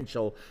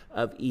potential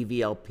of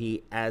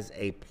EVLP as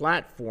a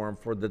platform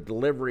for the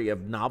delivery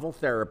of novel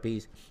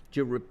therapies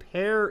to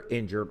repair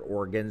injured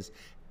organs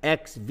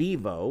ex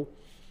vivo,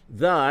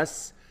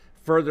 thus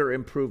further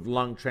improve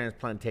lung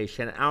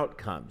transplantation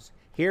outcomes.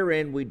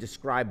 Herein, we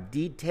describe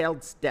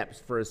detailed steps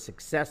for a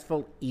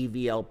successful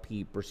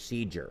EVLP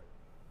procedure.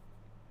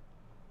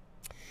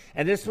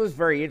 And this was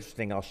very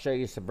interesting. I'll show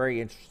you some very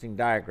interesting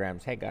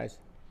diagrams. Hey, guys.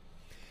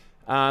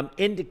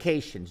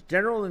 Indications.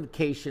 General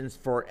indications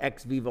for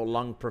ex vivo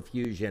lung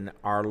perfusion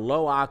are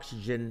low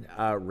oxygen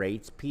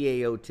rates,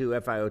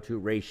 PaO2,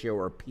 FiO2 ratio,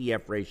 or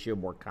PF ratio,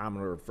 more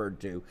commonly referred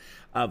to,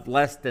 of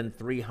less than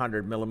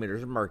 300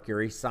 millimeters of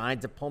mercury,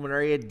 signs of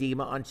pulmonary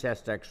edema on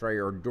chest x-ray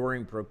or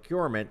during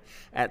procurement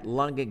at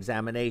lung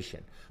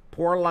examination,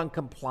 poor lung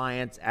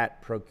compliance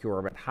at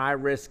procurement,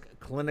 high-risk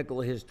clinical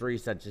history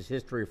such as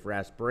history for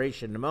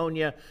aspiration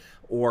pneumonia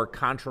or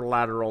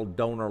contralateral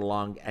donor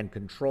lung, and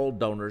controlled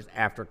donors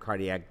after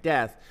cardiac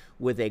death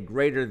with a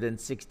greater than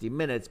 60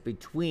 minutes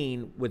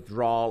between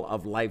withdrawal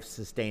of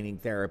life-sustaining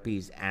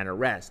therapies and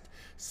arrest.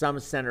 Some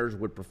centers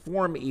would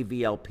perform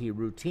EVLP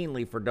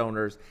routinely for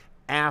donors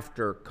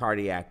after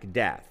cardiac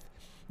death.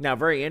 Now,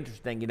 very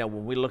interesting, you know,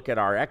 when we look at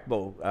our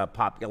ECMO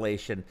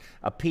population,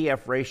 a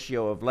PF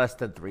ratio of less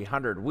than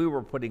 300, we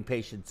were putting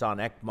patients on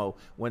ECMO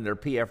when their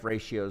PF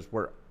ratios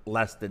were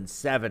less than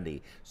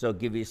 70. So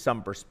give you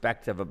some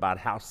perspective about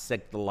how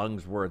sick the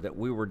lungs were that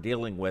we were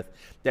dealing with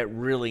that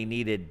really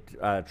needed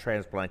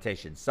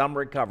transplantation. Some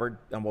recovered,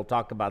 and we'll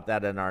talk about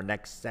that in our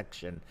next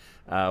section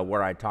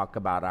where I talk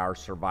about our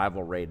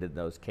survival rate in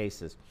those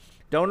cases.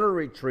 Donor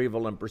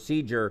retrieval and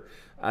procedure.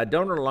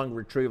 Donor lung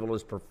retrieval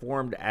is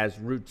performed as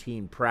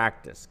routine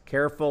practice.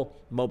 Careful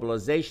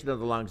mobilization of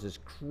the lungs is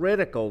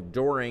critical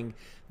during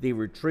the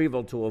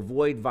retrieval to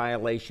avoid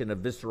violation of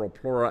visceral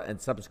pleura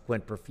and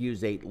subsequent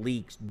perfusate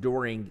leaks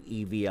during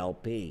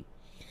EVLP.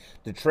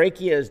 The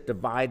trachea is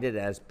divided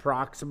as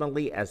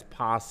proximally as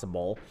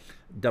possible,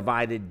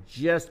 divided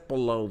just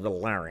below the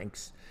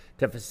larynx,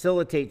 to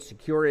facilitate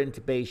secure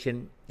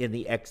intubation in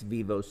the ex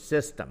vivo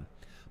system.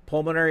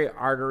 Pulmonary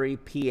artery,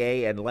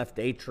 PA, and left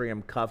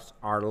atrium cuffs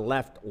are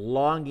left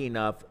long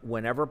enough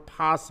whenever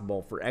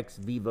possible for ex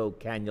vivo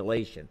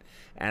cannulation.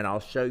 And I'll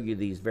show you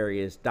these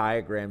various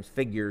diagrams,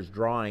 figures,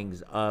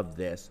 drawings of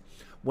this.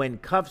 When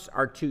cuffs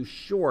are too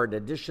short,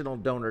 additional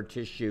donor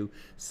tissue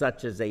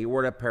such as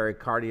aorta,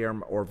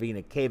 pericardium, or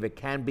vena cava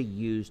can be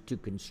used to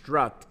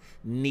construct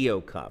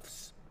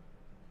neocuffs.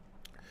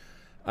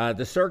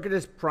 The circuit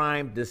is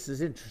primed, this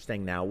is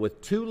interesting now, with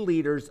 2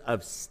 liters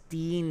of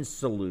Steen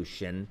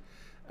solution,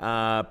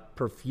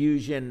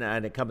 perfusion,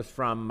 and it comes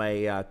from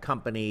a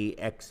company,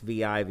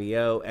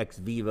 ex-vivo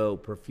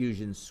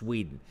Perfusion,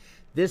 Sweden.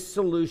 This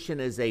solution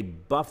is a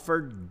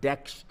buffered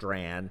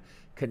dextran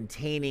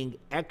containing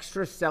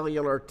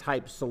extracellular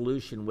type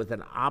solution with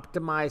an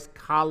optimized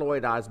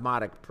colloid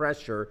osmotic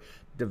pressure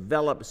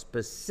developed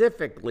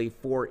specifically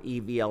for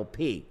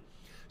EVLP.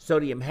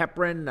 Sodium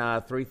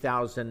heparin,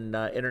 3,000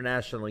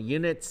 international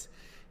units,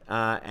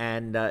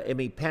 and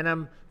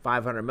imipenem,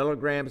 500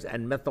 milligrams,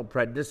 and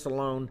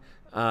methylprednisolone,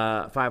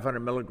 500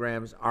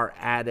 milligrams are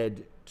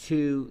added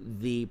to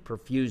the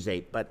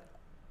perfusate. But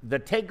the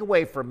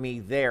takeaway for me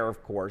there,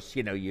 of course,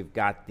 you know, you've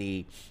got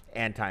the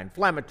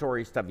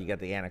anti-inflammatory stuff, you got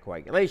the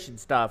anticoagulation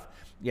stuff,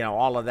 you know,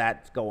 all of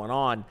that's going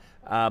on,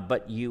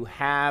 but you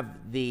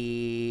have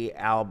the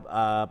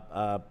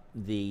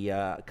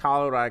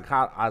colloid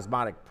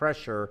osmotic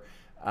pressure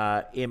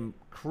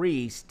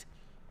increased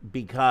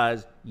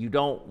because you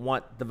don't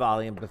want the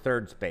volume to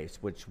third space,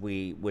 which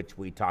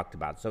we talked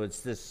about. So it's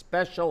this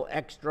special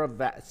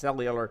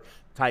extracellular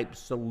type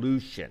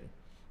solution,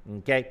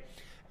 okay?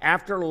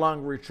 After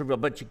lung retrieval,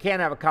 but you can't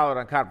have a colloid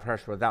osmotic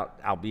pressure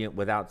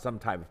without some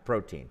type of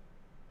protein.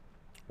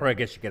 Or I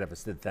guess you could have a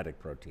synthetic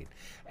protein.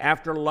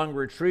 After lung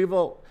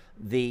retrieval,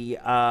 the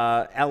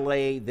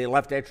the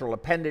left atrial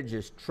appendage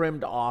is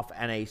trimmed off,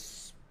 and a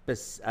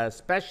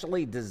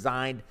specially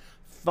designed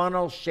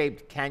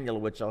funnel-shaped cannula,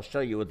 which I'll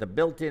show you, with a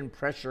built-in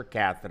pressure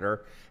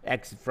catheter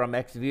from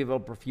ex vivo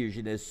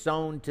perfusion, is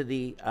sewn to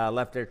the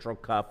left atrial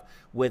cuff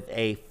with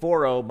a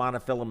 4O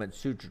monofilament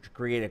suture to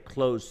create a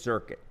closed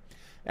circuit.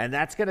 And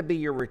that's going to be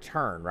your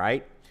return,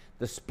 right?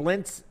 The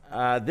splints,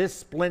 this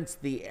splints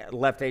the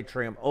left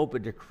atrium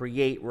open to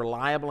create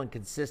reliable and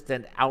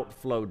consistent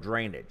outflow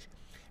drainage.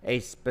 A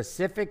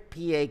specific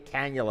PA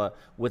cannula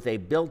with a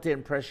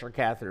built-in pressure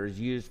catheter is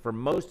used for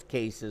most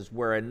cases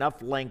where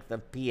enough length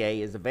of PA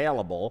is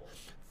available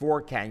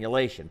for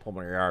cannulation,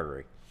 pulmonary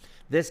artery.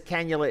 This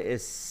cannula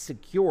is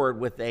secured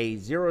with a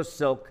zero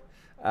silk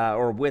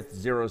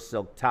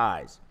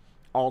ties.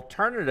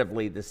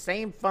 Alternatively, the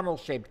same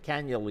funnel-shaped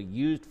cannula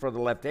used for the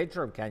left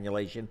atrium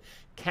cannulation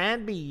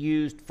can be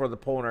used for the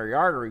pulmonary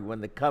artery when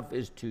the cuff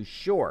is too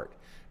short.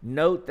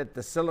 Note that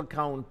the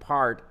silicone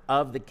part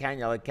of the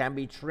cannula can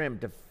be trimmed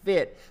to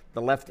fit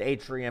the left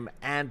atrium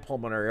and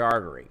pulmonary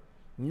artery.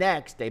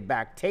 Next, a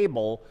back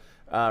table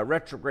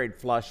retrograde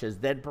flush is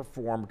then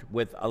performed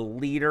with a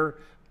liter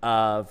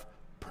of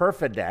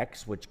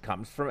Perfidex, which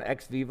comes from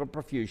ex vivo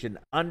perfusion,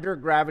 under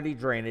gravity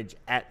drainage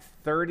at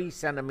 30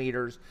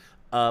 centimeters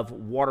of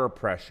water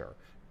pressure.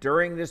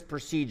 During this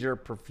procedure,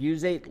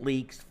 perfusate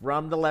leaks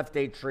from the left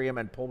atrium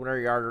and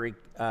pulmonary artery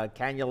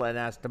cannula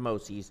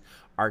anastomoses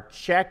are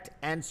checked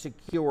and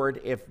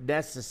secured if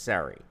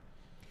necessary.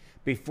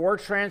 Before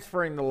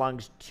transferring the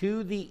lungs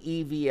to the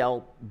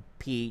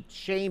EVLP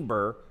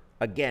chamber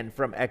again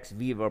from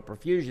ex-vivo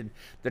perfusion,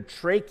 the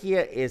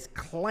trachea is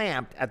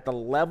clamped at the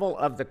level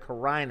of the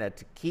carina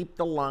to keep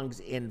the lungs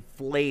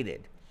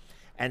inflated.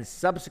 And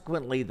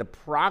subsequently, the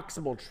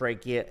proximal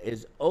trachea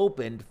is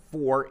opened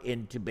for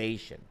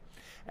intubation.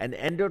 An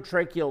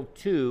endotracheal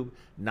tube,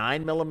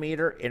 9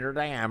 millimeter inner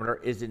diameter,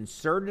 is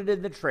inserted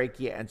in the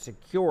trachea and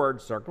secured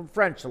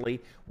circumferentially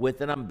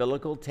with an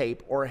umbilical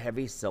tape or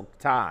heavy silk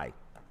tie.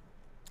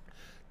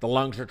 The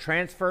lungs are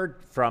transferred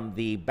from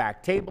the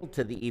back table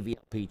to the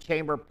EVLP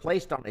chamber,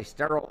 placed on a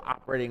sterile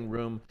operating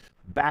room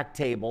back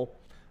table.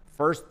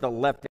 First, the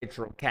left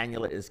atrial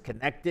cannula is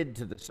connected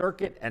to the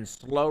circuit and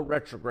slow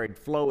retrograde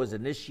flow is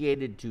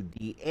initiated to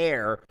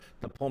de-air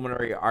the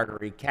pulmonary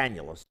artery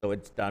cannula. So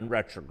it's done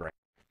retrograde.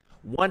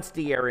 Once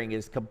de-airing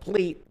is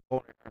complete, the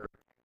pulmonary artery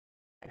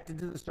is connected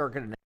to the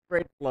circuit and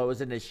retrograde flow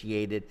is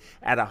initiated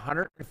at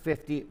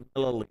 150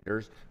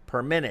 milliliters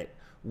per minute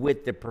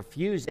with the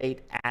perfusate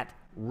at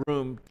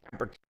room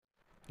temperature.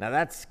 Now,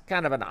 that's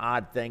kind of an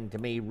odd thing to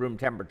me, room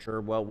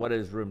temperature. Well, what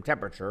is room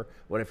temperature?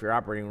 What if your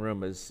operating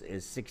room is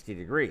 60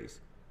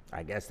 degrees?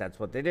 I guess that's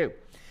what they do.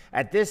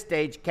 At this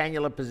stage,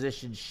 cannula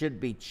position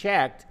should be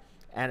checked,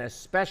 and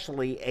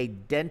especially a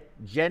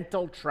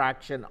gentle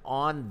traction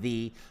on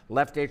the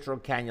left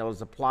atrial cannula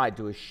is applied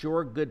to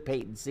assure good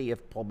patency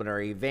of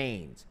pulmonary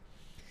veins.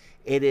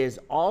 It is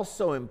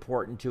also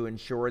important to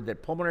ensure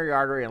that pulmonary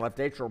artery and left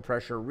atrial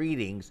pressure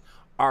readings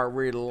are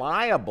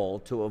reliable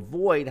to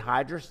avoid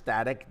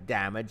hydrostatic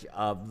damage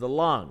of the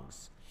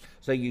lungs.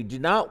 So you do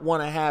not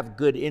want to have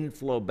good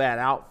inflow, bad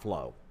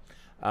outflow,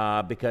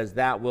 because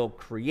that will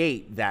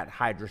create that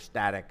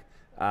hydrostatic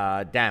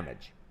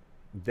damage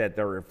that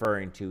they're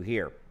referring to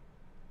here.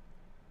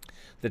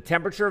 The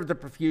temperature of the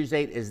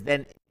perfusate is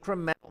then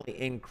incrementally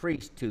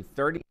increased to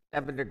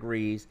 37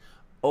 degrees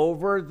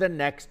over the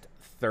next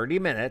 30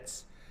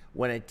 minutes.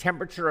 When a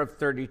temperature of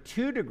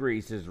 32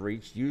 degrees is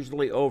reached,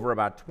 usually over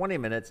about 20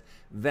 minutes,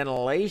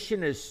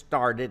 ventilation is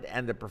started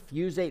and the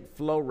perfusate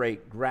flow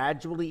rate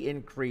gradually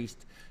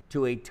increased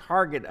to a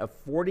target of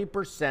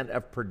 40%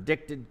 of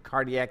predicted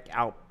cardiac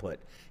output,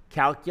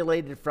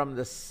 calculated from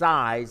the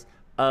size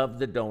of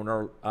the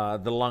donor,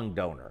 the lung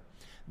donor.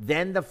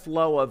 Then the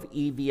flow of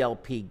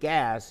EVLP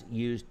gas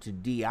used to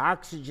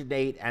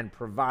deoxygenate and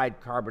provide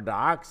carbon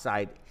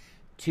dioxide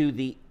to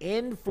the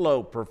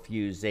inflow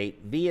perfusate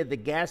via the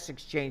gas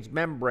exchange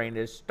membrane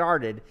is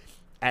started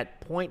at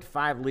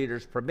 0.5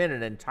 liters per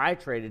minute and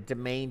titrated to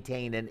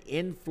maintain an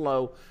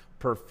inflow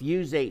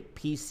perfusate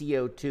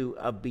PCO2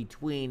 of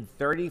between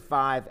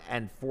 35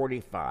 and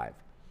 45.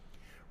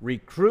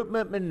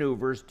 Recruitment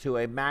maneuvers to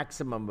a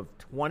maximum of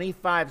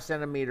 25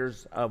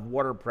 centimeters of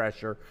water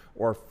pressure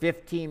or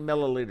 15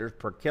 milliliters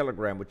per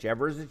kilogram,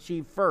 whichever is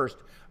achieved first,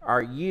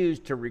 are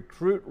used to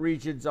recruit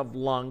regions of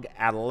lung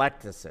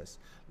atelectasis.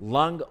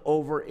 Lung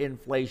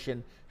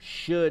overinflation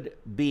should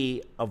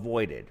be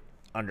avoided,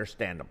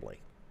 understandably.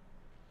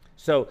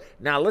 So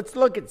now let's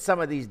look at some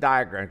of these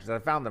diagrams because I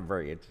found them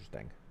very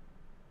interesting.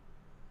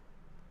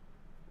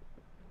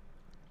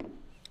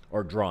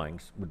 Or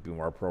drawings would be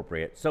more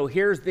appropriate. So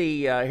here's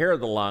the here are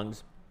the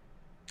lungs.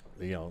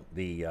 You know,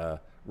 the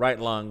right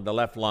lung, the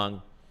left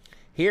lung.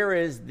 Here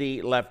is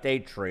the left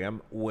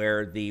atrium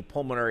where the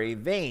pulmonary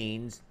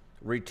veins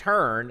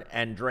return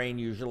and drain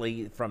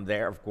usually from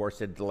there, of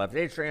course, into the left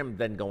atrium,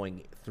 then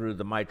going through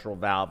the mitral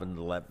valve into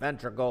the left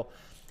ventricle.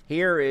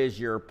 Here is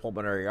your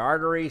pulmonary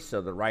artery,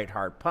 so the right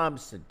heart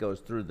pumps, it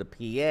goes through the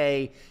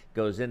PA,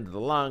 goes into the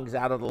lungs,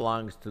 out of the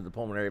lungs to the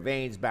pulmonary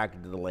veins, back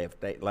into the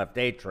left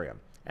atrium.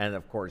 And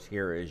of course,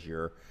 here is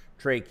your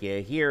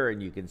trachea here,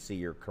 and you can see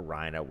your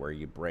carina where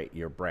you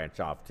branch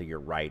off to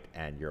your right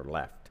and your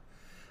left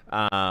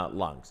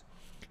lungs.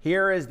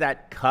 Here is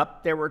that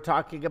cup they were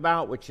talking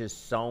about, which is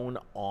sewn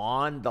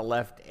on the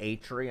left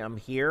atrium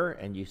here,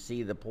 and you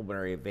see the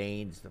pulmonary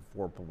veins, the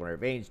 4 pulmonary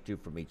veins, 2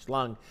 from each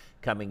lung,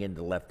 coming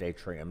into the left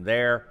atrium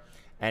there.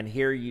 And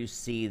here you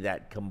see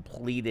that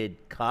completed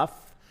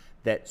cuff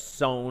that's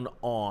sewn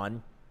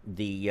on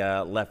the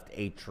left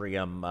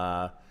atrium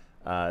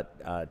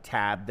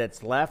tab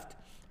that's left,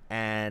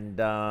 and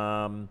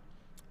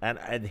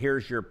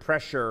here's your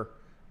pressure,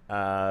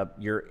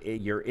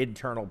 your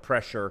internal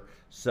pressure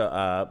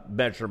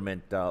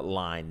measurement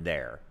line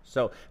there.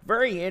 So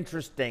very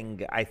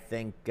interesting, I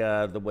think,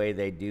 the way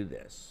they do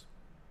this.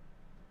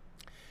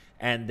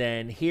 And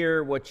then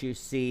here what you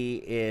see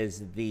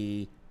is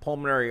the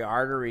pulmonary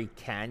artery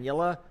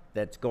cannula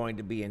that's going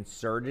to be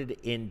inserted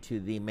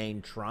into the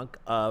main trunk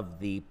of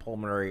the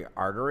pulmonary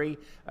artery.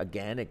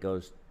 Again, it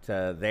goes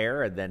to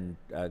there and then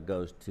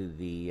goes to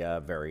the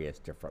various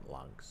different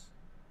lungs.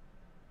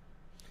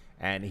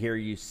 And here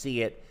you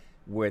see it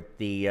with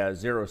the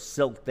zero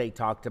silk they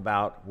talked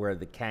about, where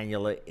the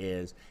cannula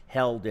is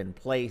held in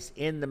place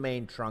in the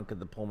main trunk of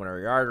the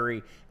pulmonary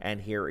artery.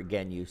 And here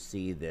again you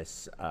see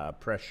this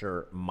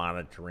pressure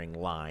monitoring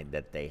line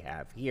that they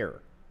have here.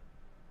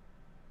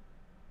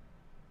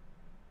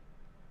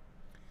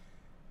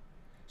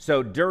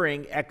 So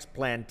during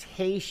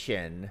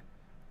explantation,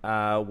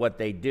 what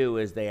they do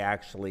is they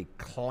actually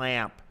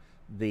clamp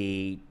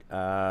the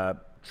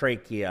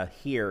trachea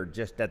here,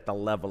 just at the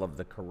level of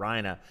the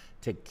carina,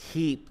 to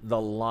keep the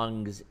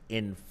lungs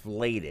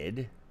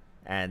inflated.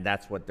 And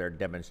that's what they're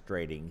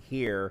demonstrating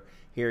here.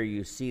 Here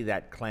you see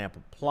that clamp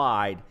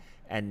applied,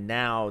 and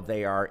now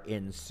they are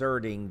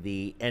inserting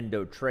the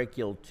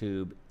endotracheal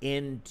tube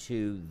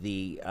into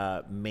the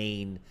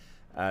main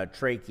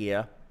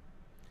trachea,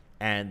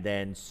 and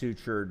then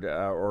sutured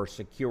or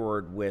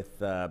secured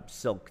with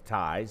silk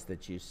ties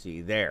that you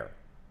see there.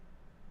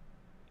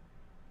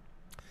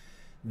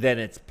 Then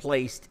it's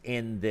placed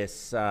in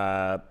this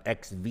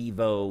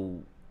ex-vivo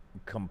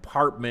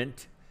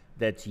compartment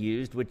that's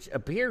used, which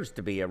appears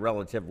to be a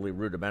relatively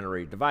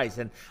rudimentary device.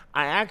 And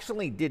I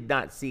actually did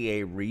not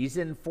see a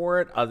reason for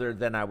it, other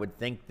than I would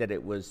think that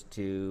it was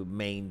to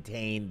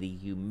maintain the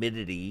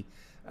humidity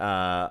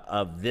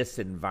of this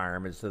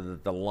environment, so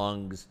that the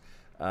lungs,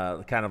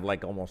 kind of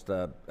like almost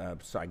so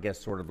I guess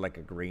sort of like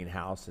a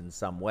greenhouse in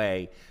some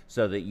way,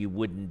 so that you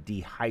wouldn't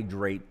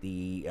dehydrate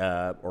the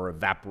or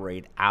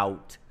evaporate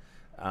out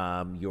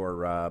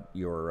your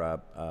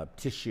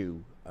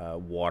tissue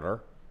water.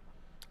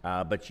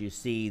 But you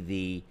see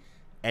the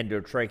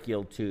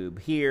endotracheal tube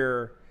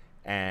here,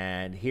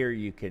 and here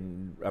you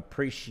can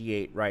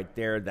appreciate right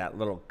there that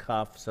little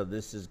cuff. So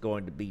this is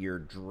going to be your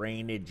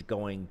drainage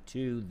going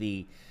to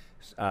the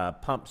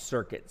pump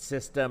circuit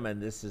system, and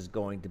this is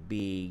going to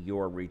be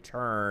your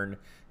return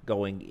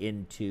going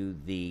into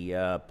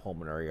the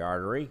pulmonary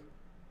artery.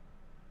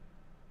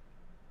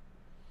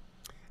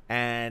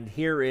 And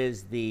here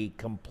is the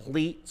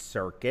complete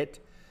circuit.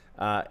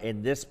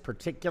 In this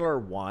particular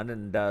one,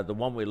 and the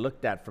one we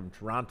looked at from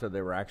Toronto,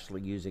 they were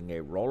actually using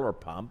a roller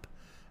pump,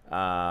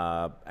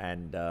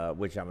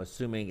 which I'm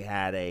assuming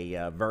had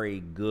a very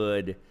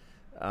good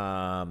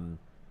pressure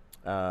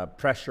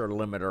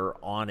limiter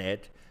on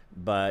it.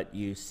 But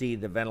you see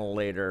the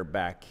ventilator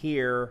back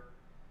here,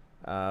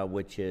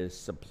 which is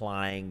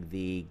supplying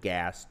the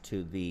gas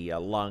to the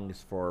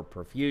lungs for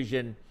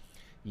perfusion.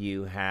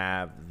 You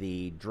have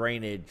the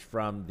drainage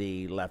from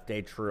the left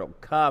atrial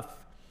cuff,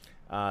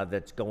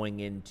 that's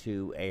going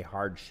into a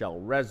hard shell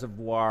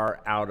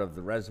reservoir, out of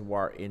the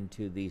reservoir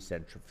into the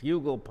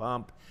centrifugal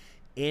pump,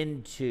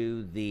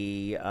 into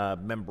the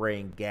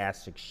membrane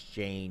gas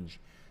exchange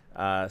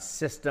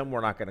system.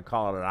 We're not going to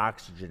call it an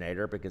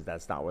oxygenator because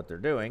that's not what they're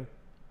doing.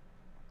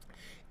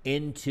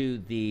 Into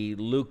the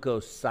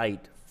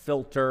leukocyte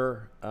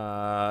filter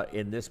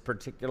in this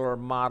particular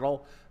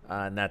model,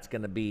 and that's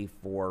going to be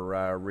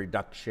for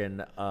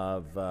reduction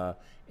of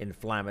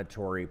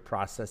inflammatory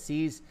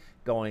processes,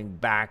 going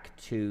back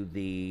to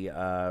the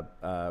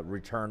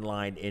return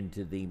line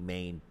into the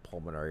main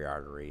pulmonary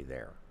artery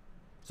there.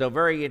 So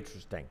very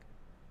interesting.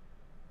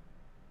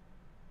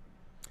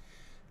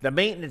 The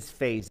maintenance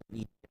phase of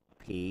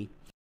EVLP,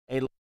 a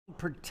long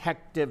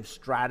protective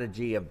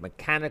strategy of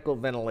mechanical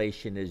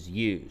ventilation is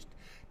used.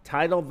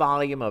 Tidal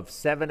volume of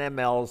 7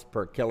 mLs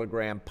per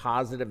kilogram,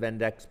 positive end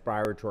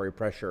expiratory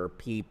pressure, or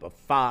PEEP, of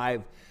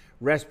 5,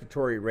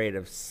 respiratory rate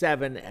of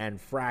 7, and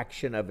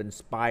fraction of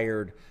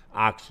inspired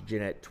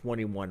oxygen at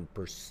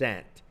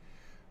 21%.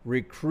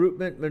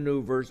 Recruitment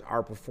maneuvers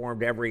are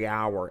performed every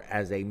hour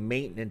as a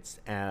maintenance,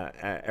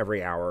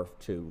 every hour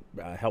to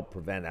help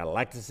prevent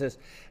atelectasis.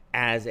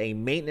 As a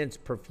maintenance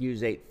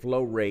perfusate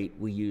flow rate,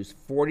 we use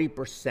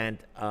 40%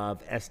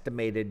 of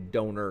estimated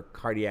donor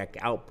cardiac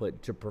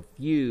output to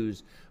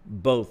perfuse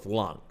both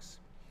lungs.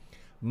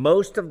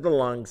 Most of the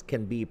lungs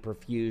can be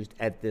perfused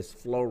at this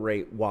flow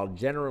rate while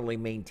generally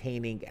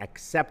maintaining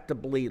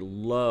acceptably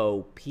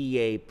low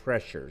PA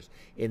pressures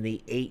in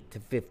the 8 to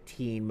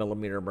 15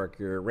 millimeter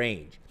mercury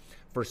range.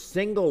 For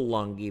single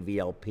lung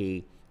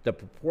EVLP, the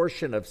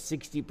proportion of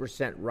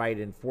 60% right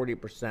and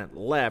 40%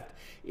 left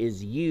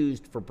is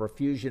used for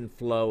perfusion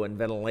flow and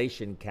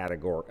ventilation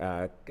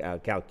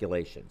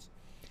calculations.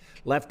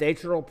 Left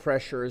atrial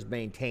pressure is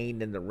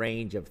maintained in the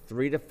range of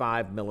 3 to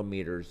 5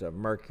 millimeters of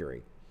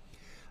mercury.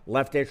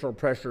 Left atrial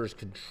pressure is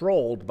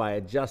controlled by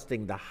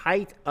adjusting the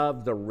height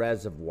of the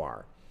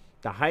reservoir.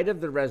 The height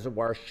of the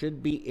reservoir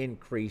should be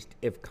increased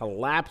if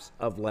collapse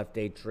of left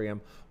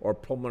atrium or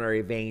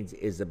pulmonary veins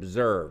is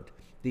observed.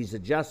 These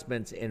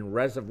adjustments in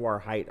reservoir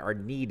height are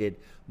needed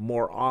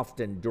more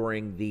often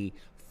during the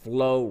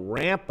flow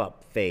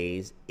ramp-up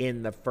phase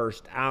in the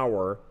first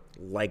hour,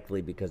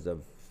 likely because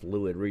of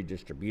fluid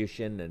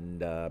redistribution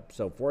and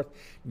so forth.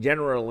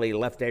 Generally,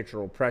 left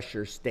atrial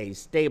pressure stays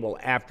stable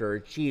after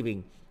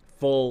achieving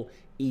full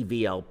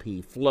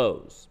EVLP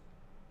flows.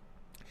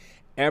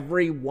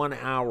 Every 1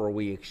 hour,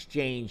 we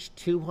exchange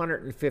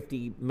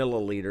 250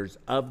 milliliters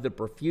of the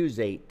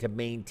perfusate to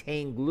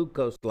maintain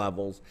glucose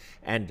levels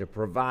and to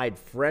provide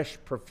fresh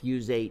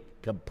perfusate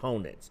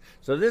components.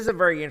 So this is a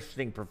very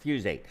interesting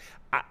perfusate.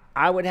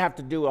 I would have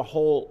to do a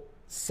whole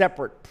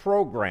separate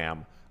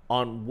program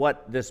on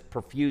what this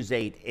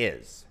perfusate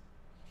is.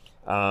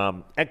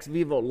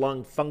 Ex-vivo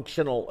lung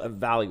functional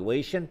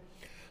evaluation.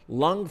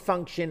 Lung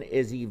function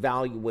is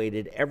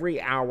evaluated every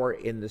hour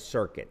in the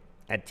circuit.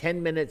 At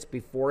 10 minutes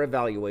before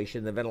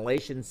evaluation, the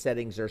ventilation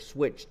settings are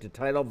switched to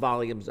tidal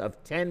volumes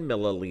of 10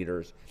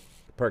 milliliters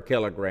per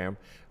kilogram,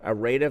 a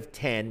rate of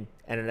 10,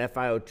 and an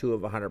FiO2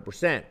 of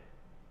 100%.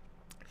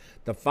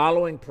 The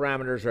following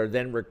parameters are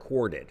then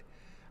recorded.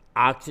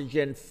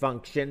 Oxygen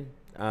function,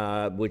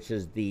 which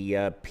is the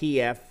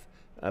PaO2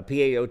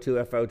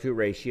 FiO2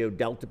 ratio,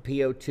 delta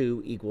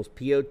PO2 equals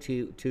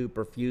PO2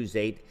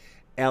 perfusate,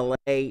 La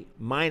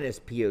minus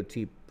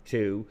PO2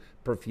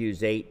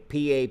 perfusate,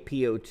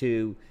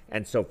 PaPO2,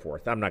 and so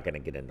forth. I'm not going to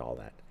get into all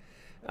that.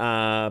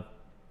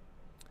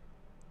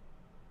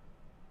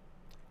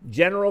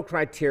 General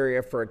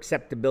criteria for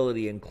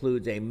acceptability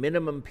includes a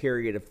minimum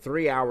period of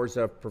 3 hours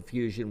of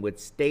perfusion with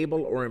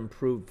stable or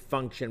improved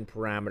function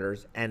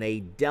parameters and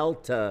a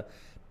delta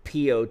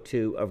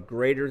PO2 of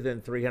greater than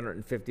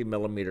 350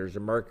 millimeters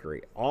of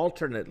mercury.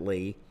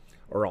 Alternatively,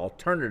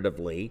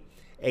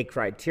 a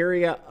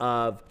criteria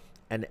of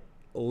an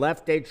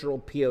left atrial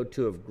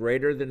PO2 of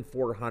greater than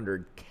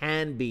 400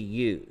 can be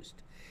used.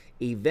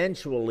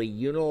 Eventually,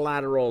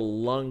 unilateral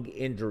lung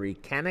injury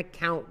can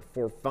account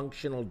for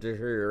functional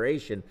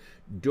deterioration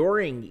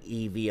during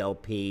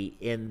EVLP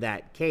in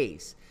that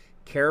case.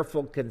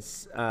 Careful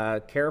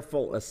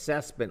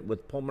assessment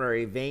with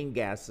pulmonary vein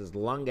gases,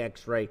 lung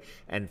x-ray,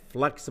 and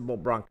flexible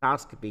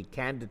bronchoscopy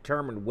can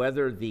determine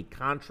whether the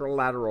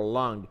contralateral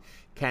lung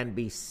can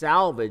be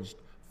salvaged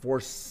for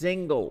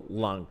single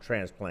lung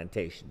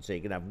transplantation. So you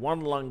can have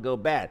one lung go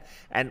bad.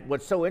 And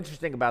what's so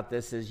interesting about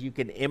this is you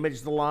can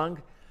image the lung,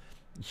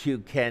 you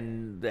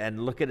can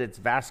then look at its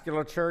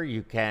vasculature,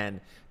 you can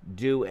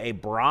do a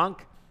bronch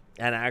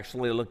and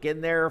actually look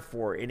in there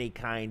for any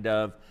kind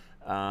of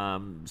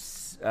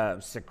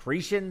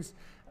secretions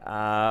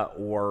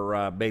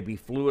or maybe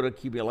fluid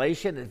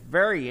accumulation. It's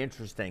very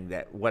interesting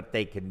that what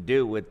they can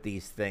do with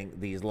these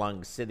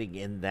lungs sitting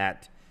in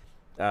that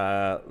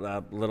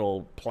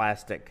little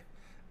plastic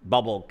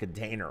bubble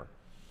container.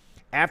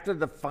 After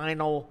the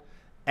final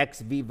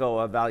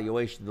ex-vivo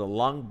evaluation, the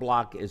lung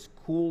block is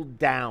cooled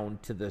down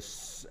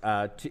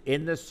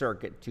in the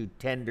circuit to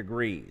 10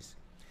 degrees.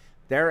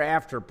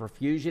 Thereafter,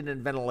 perfusion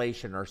and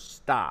ventilation are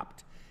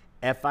stopped.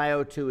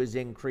 FiO2 is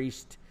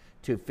increased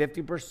to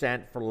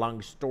 50% for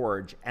lung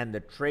storage, and the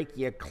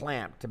trachea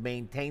clamped to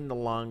maintain the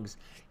lungs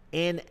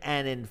in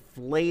an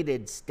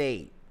inflated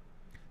state.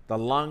 The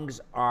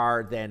lungs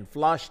are then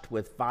flushed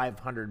with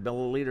 500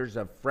 milliliters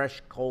of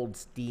fresh cold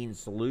steam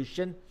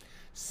solution.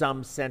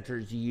 Some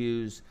centers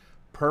use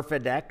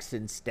PerfDex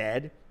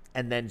instead,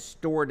 and then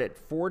stored at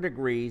 4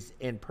 degrees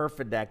in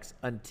PerfDex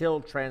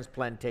until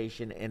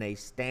transplantation in a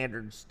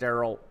standard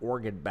sterile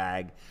organ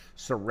bag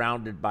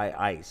surrounded by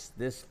ice.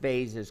 This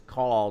phase is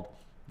called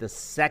the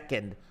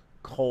second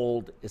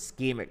cold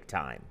ischemic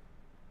time.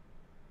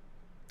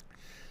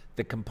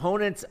 The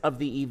components of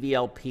the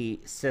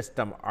EVLP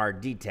system are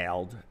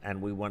detailed,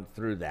 and we went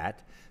through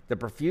that. The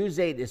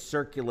perfusate is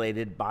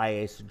circulated by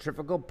a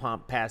centrifugal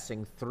pump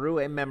passing through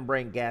a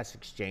membrane gas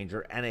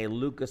exchanger and a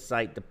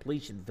leukocyte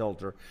depletion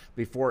filter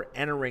before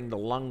entering the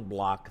lung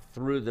block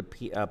through the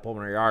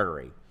pulmonary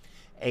artery.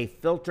 A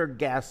filtered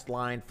gas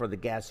line for the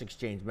gas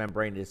exchange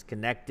membrane is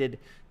connected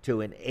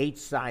to an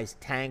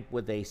H-sized tank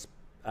with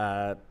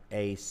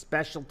a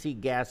specialty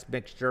gas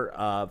mixture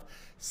of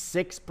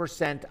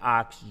 6%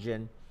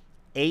 oxygen,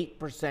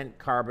 8%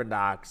 carbon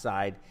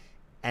dioxide,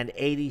 and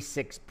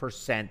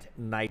 86%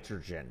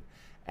 nitrogen.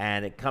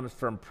 And it comes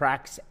from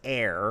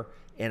Praxair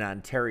in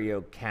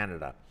Ontario,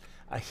 Canada.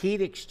 A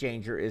heat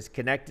exchanger is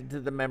connected to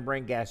the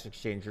membrane gas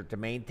exchanger to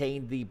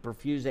maintain the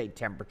perfusate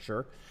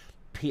temperature.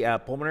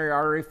 Pulmonary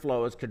artery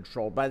flow is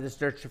controlled by the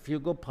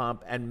centrifugal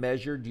pump and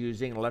measured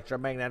using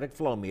electromagnetic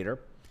flow meter.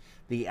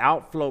 The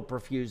outflow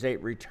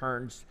perfusate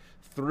returns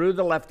through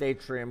the left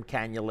atrium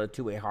cannula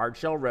to a hard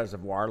shell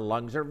reservoir.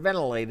 Lungs are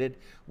ventilated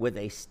with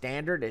a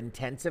standard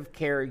intensive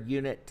care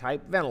unit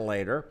type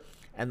ventilator,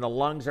 and the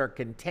lungs are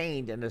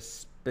contained in a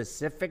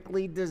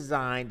specifically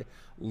designed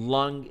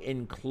lung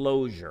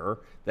enclosure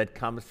that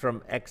comes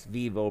from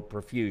ex-vivo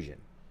perfusion.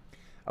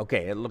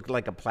 Okay, it looked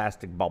like a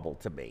plastic bubble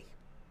to me.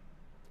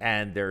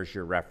 And there's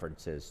your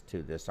references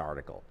to this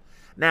article.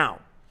 Now,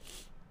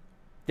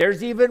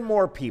 there's even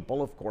more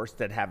people, of course,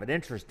 that have an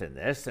interest in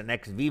this, an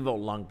ex-vivo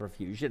lung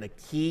perfusion, a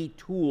key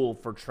tool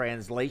for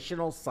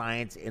translational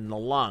science in the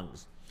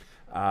lungs,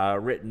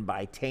 written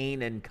by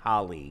Tain and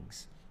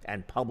colleagues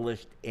and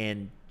published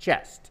in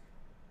Chest.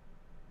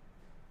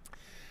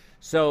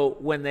 So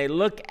when they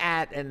look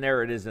at, and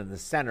there it is in the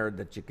center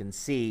that you can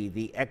see,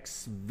 the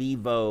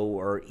ex-vivo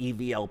or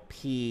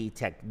EVLP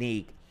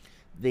technique,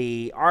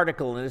 the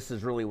article, and this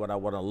is really what I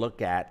want to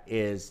look at,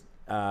 is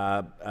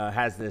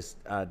has this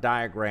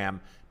diagram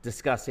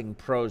discussing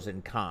pros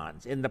and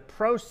cons. In the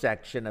pro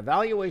section,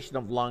 evaluation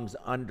of lungs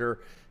under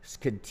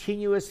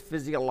continuous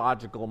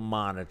physiological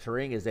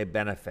monitoring is a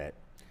benefit.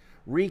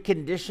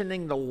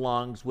 Reconditioning the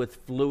lungs with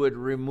fluid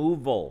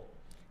removal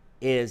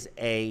is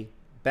a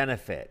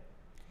benefit.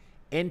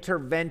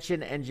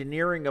 Intervention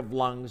engineering of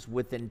lungs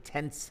with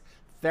intense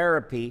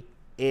therapy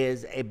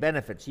is a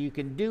benefit. So you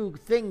can do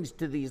things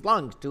to these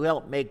lungs to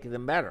help make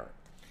them better.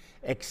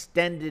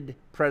 Extended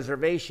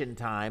preservation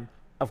time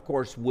of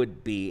course,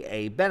 would be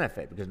a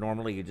benefit, because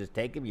normally you just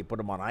take them, you put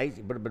them on ice,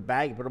 you put them in a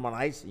bag, you put them on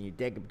ice, and you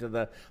take them to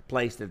the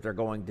place that they're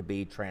going to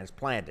be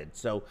transplanted.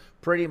 So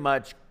pretty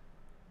much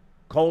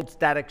cold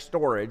static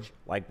storage,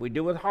 like we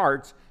do with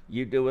hearts,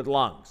 you do with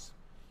lungs.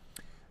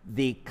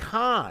 The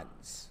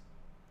cons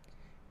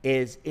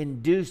is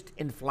induced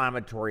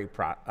inflammatory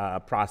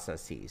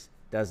processes.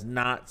 Does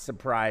not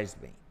surprise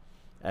me.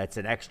 It's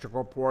an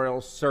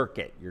extracorporeal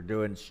circuit. You're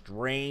doing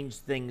strange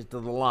things to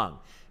the lung.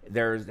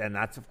 And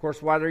that's, of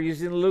course, why they're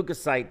using the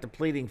leukocyte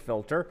depleting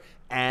filter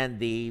and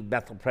the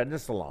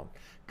methylprednisolone.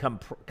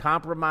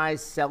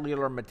 Compromised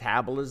cellular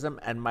metabolism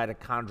and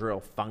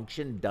mitochondrial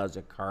function does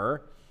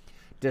occur.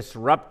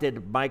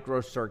 Disrupted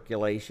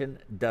microcirculation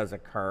does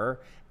occur.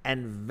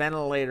 And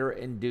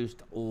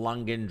ventilator-induced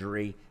lung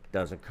injury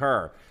does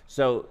occur.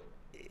 So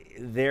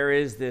there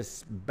is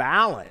this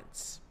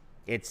balance.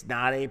 It's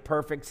not a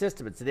perfect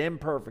system. It's an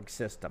imperfect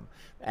system.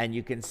 And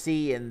you can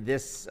see in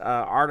this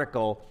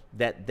article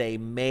that they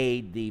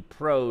made the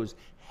pros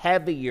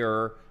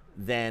heavier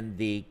than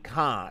the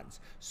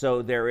cons.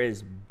 So there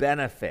is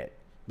benefit.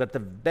 But the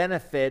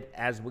benefit,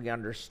 as we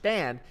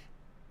understand,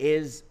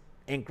 is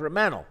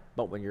incremental.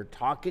 But when you're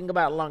talking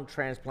about lung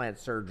transplant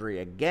surgery,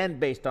 again,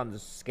 based on the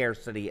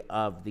scarcity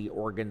of the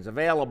organs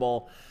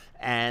available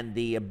and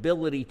the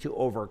ability to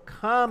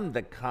overcome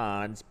the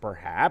cons,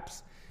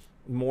 perhaps,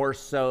 more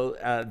so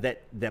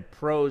that the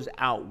pros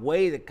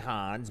outweigh the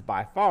cons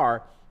by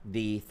far,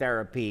 the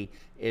therapy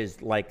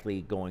is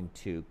likely going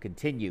to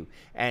continue.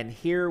 And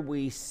here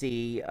we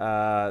see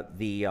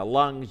the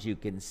lungs. You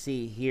can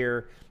see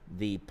here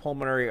the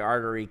pulmonary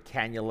artery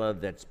cannula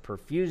that's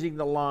perfusing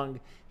the lung.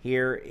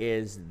 Here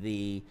is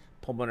the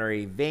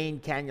pulmonary vein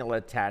cannula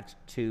attached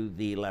to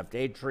the left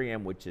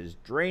atrium, which is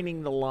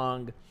draining the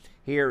lung.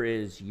 Here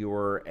is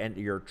your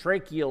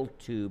tracheal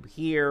tube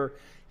here.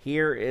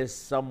 Here is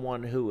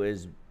someone who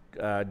is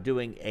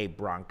doing a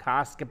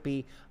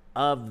bronchoscopy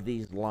of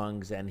these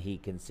lungs, and he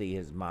can see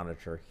his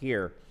monitor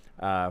here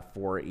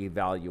for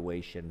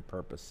evaluation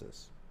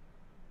purposes.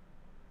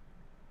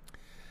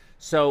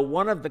 So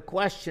one of the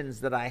questions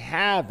that I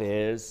have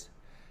is,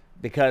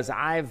 because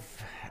I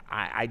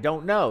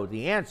don't know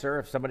the answer.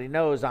 If somebody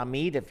knows,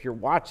 Amit, if you're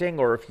watching,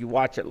 or if you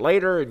watch it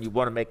later and you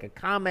want to make a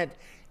comment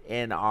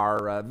in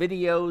our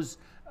videos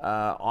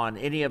on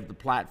any of the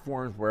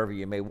platforms, wherever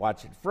you may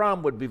watch it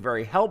from, would be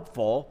very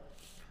helpful.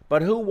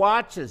 But who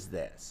watches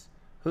this?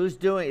 Who's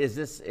doing? Is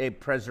this a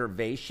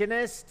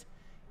preservationist?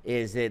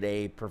 Is it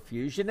a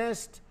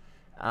perfusionist?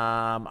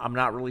 I'm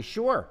not really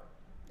sure.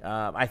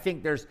 I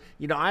think there's,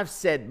 I've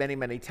said many,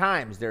 many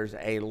times, there's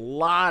a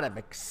lot of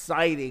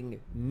exciting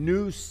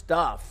new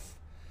stuff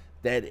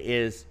that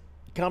is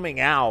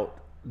coming out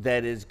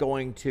that is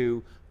going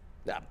to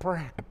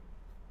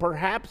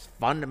perhaps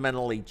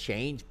fundamentally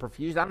change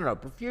perfusion. I don't know,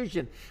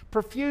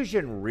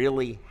 perfusion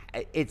really,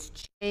 it's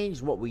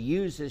changed. What we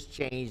use has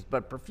changed,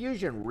 but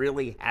perfusion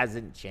really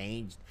hasn't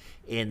changed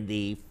in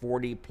the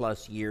 40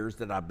 plus years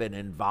that I've been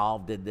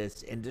involved in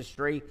this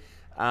industry.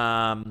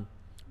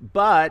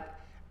 But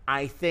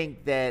I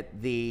think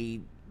that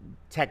the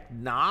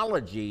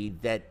technology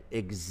that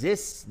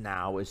exists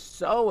now is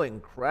so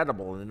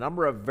incredible, and the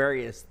number of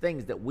various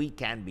things that we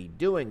can be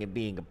doing and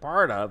being a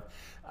part of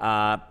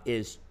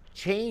is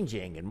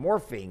changing and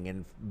morphing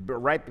and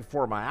right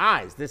before my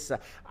eyes. This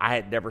I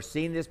had never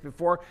seen this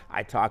before.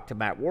 I talked to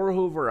Matt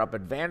Warhoover up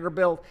at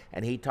Vanderbilt,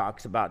 and he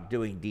talks about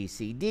doing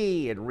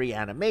DCD and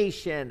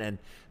reanimation and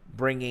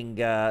bringing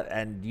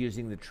and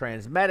using the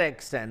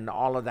transmedics and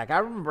all of that. I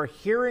remember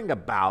hearing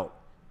about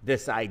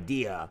this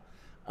idea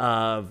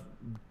of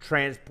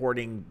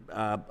transporting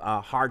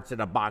hearts in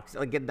a box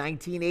like in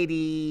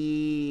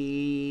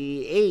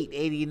 1988,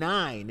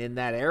 89 in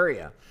that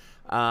area.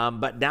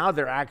 But now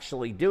they're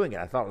actually doing it.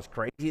 I thought it was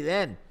crazy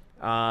then.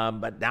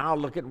 But now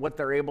look at what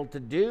they're able to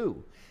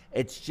do.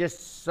 It's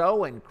just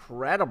so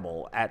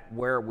incredible at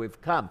where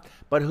we've come.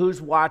 But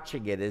who's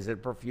watching it? Is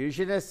it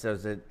perfusionists?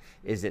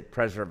 Is it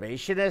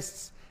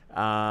preservationists?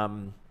 I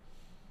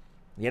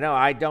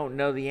don't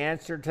know the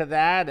answer to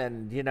that.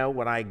 And,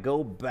 when I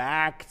go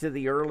back to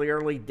the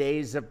early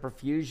days of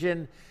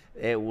perfusion,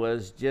 it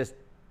was just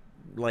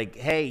like,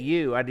 hey,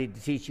 I need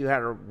to teach you how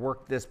to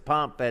work this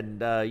pump.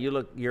 And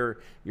you're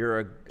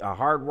a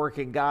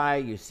hardworking guy.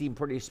 You seem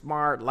pretty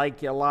smart,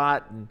 like you a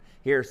lot. And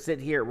here, sit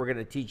here. We're going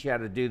to teach you how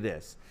to do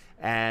this.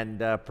 And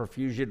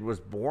perfusion was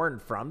born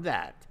from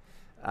that.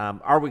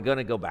 Are we going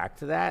to go back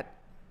to that?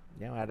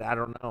 I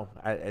don't know.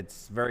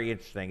 It's very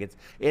interesting.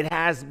 It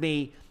has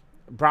me.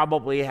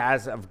 Probably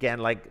has, again,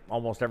 like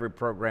almost every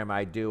program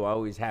I do, I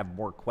always have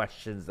more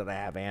questions than I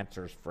have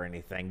answers for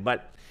anything.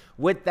 But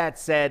with that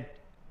said,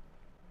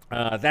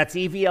 that's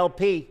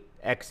EVLP,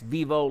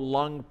 ex-vivo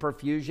lung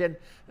perfusion.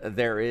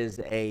 There is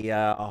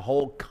a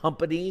whole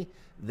company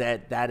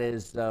that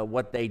is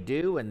what they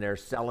do, and they're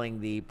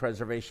selling the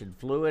preservation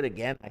fluid.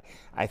 Again,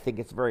 I think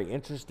it's very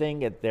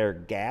interesting at their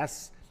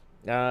gas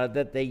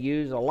that they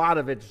use, a lot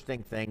of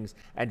interesting things,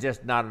 and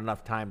just not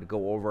enough time to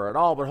go over it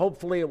all. But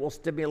hopefully it will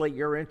stimulate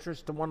your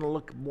interest to want to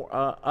look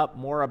up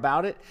more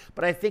about it.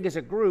 But I think as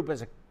a group,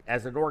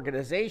 as an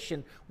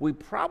organization, we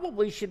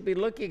probably should be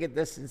looking at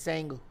this and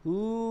saying,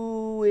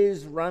 who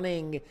is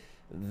running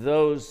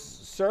those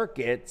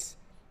circuits?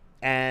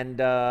 And,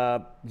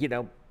 you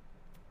know,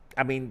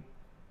 I mean,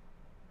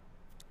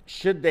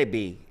 should they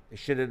be?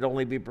 Should it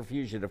only be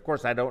perfusion? Of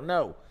course, I don't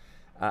know.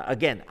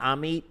 Again,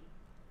 Amit,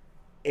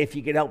 if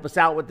you could help us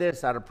out with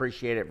this, I'd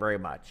appreciate it very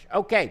much.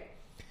 Okay,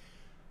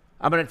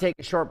 I'm going to take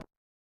a short break,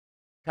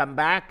 come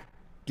back,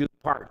 do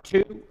part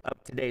 2 of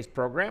today's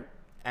program,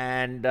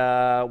 and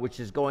which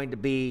is going to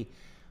be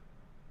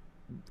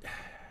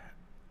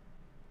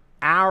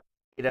our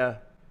data.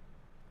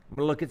 I'm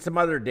going to look at some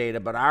other data,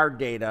 but our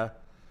data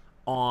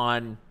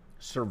on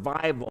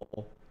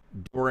survival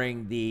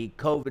during the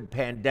COVID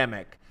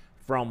pandemic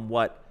from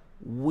what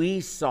we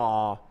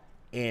saw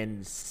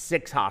in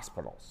 6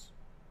 hospitals,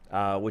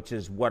 which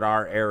is what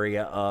our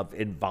area of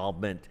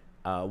involvement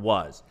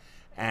was.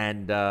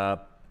 And going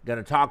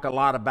to talk a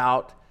lot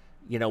about,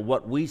 you know,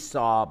 what we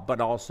saw,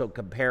 but also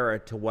compare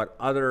it to what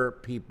other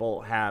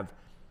people have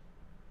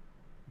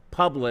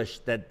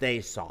published that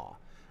they saw.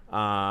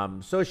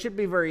 So it should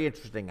be very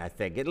interesting, I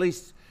think. At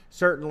least,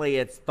 certainly,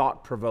 it's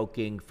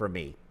thought-provoking for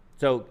me.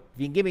 So if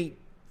you can give me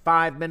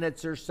 5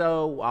 minutes or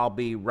so, I'll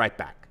be right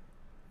back.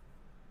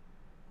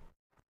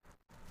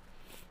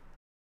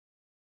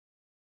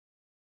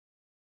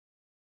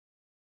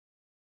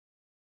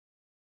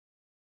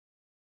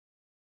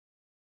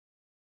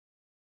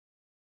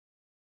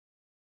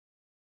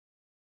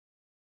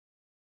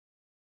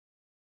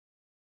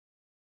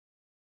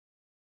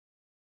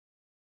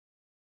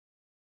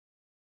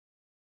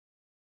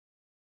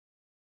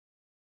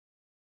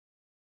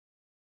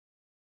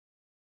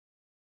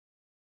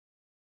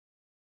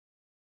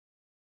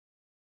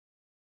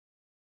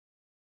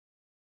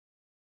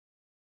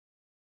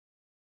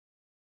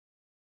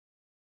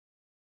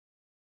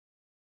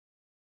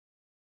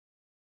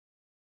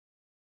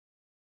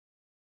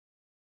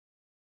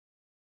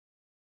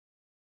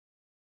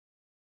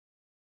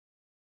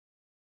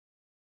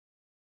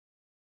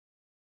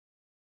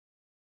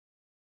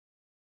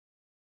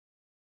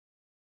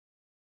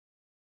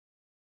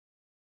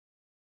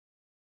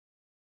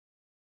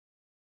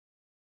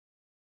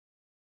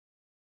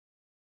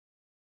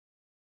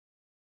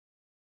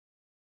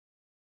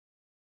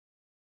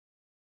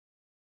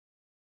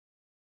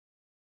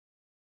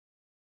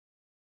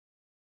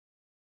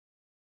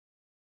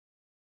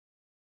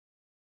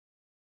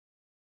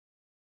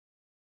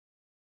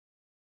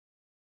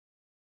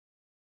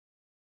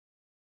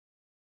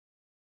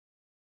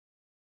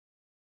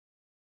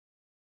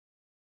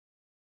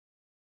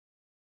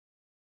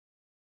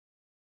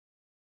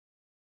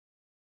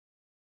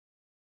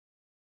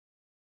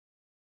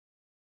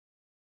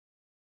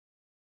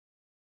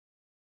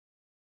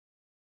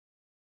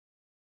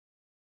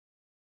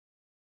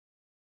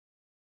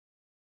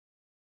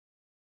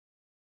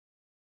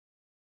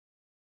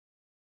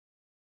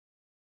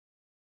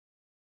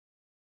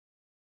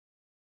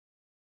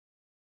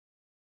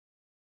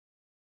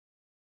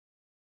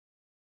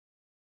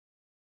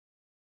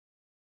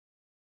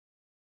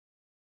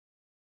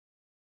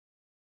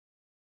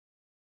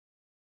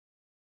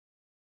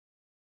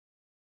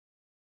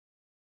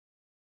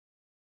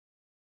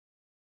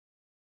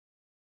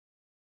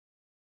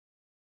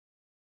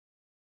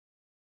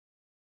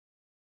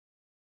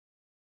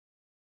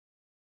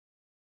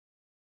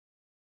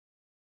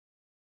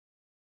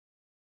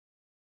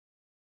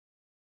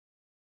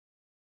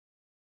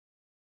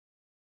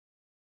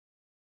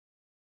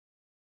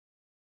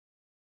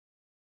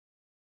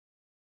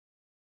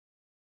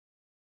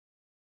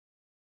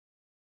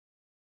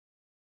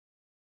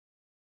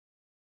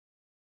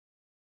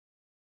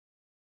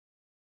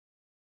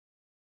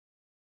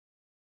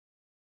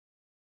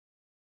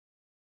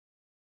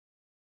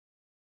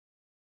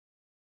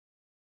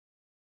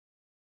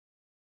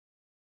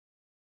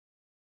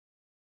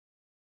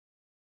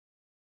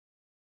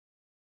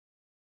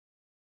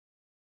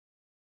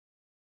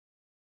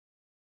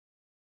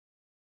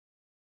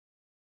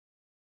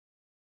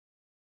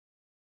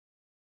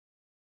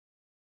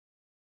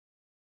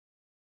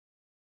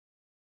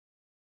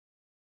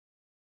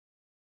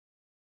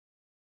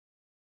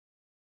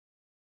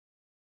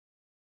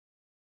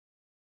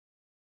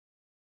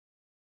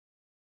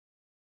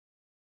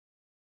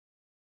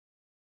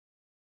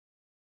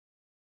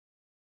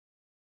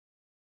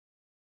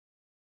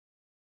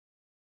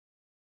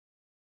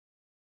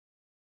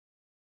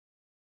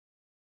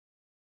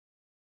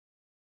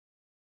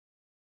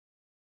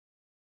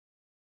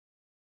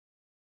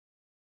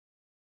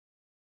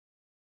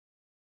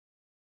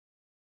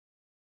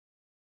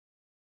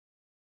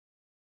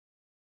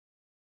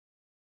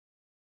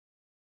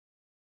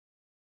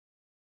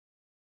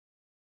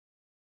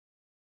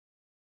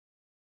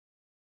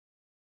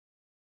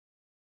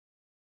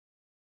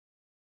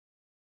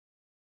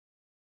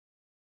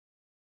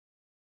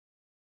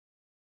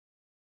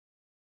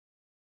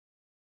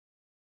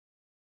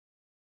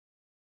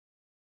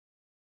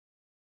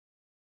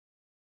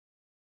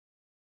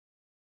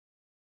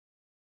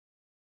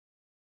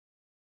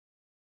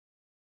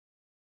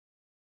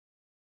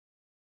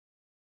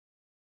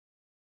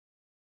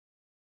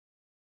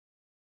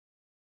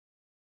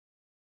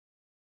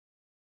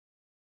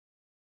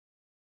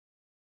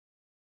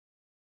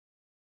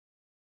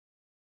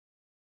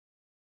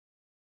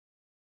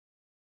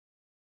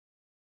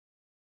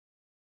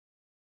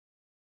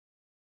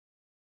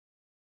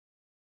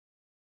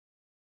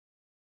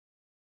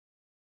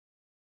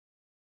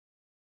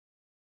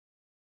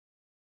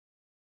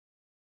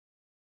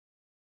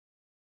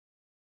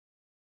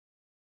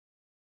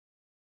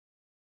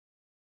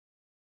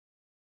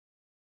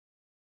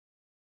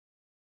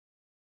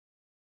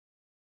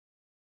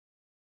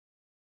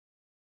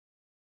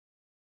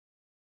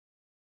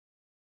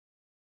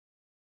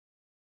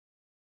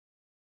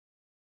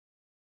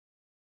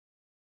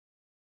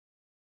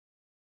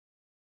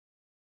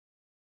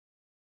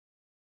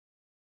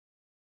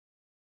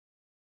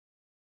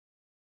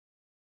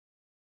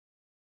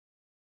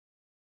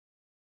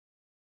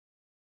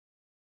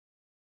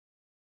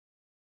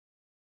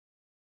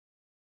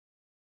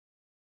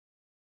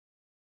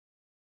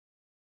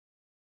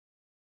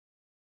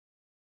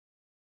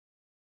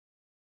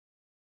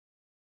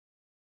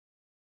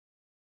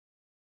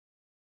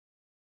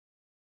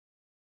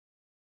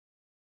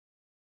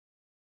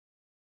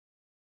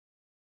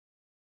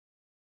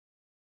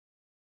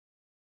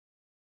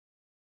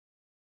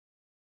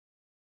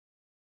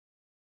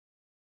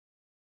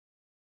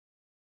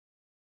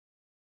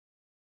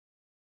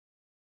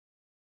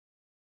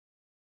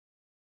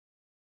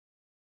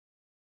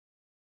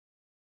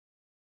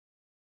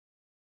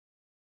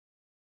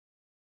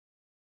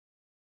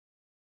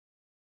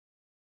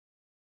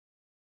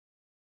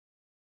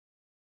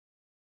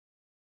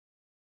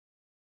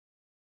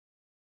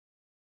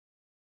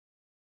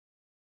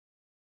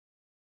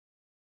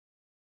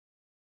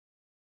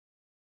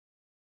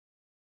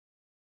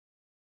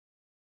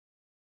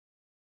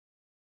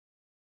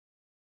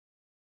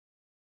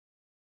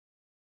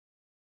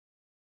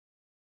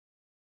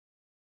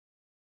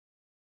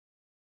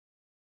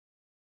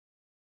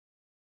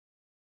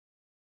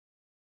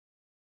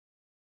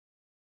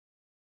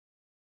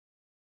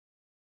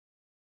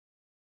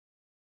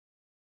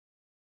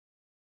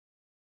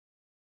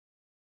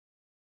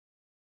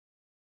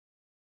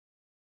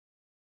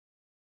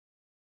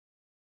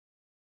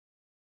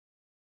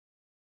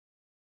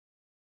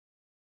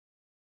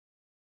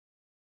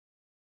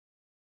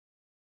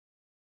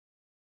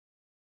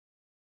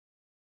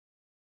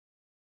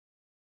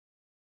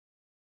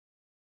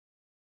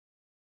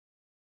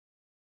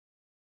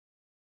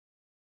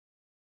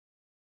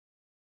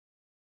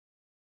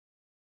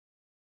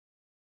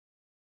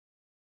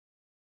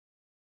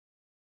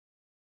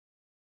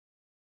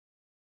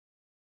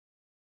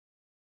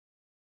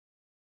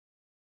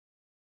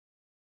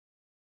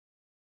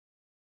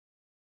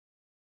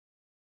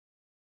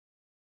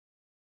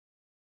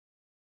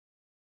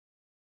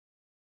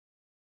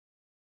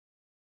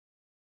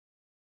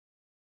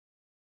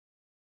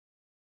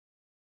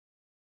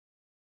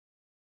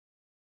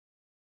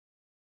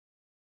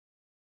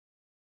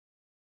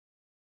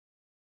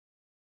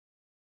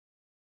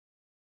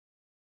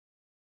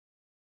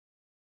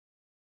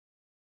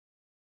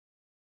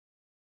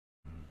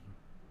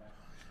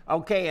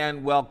 Okay,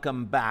 and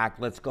welcome back.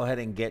 Let's go ahead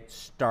and get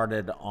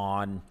started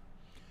on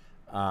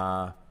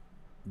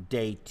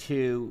day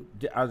 2.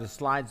 Are the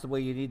slides the way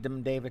you need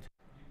them, David? You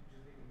just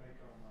need to make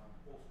them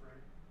full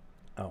screen.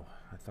 Oh,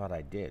 I thought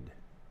I did.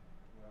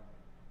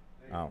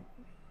 Well,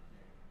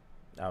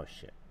 Oh,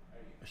 shit.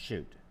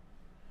 Shoot.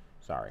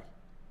 Sorry.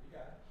 you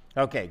got it.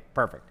 Okay,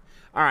 perfect.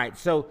 All right,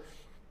 so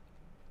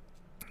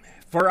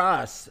for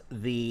us,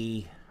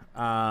 the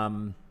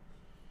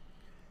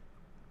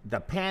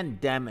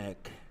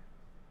pandemic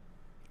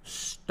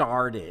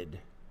started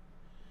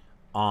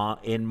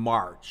in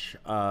March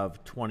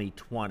of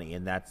 2020,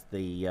 and that's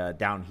the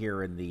down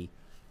here in the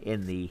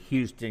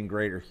Houston,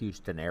 greater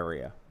Houston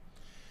area.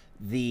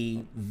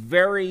 The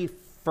very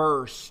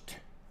first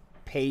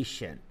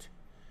patient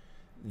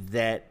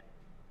that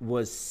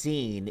was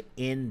seen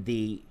in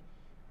the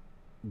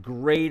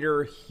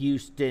greater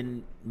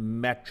Houston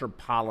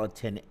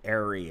metropolitan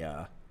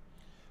area,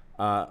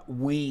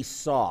 we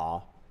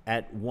saw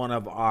at one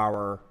of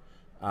our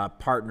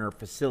partner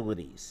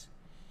facilities.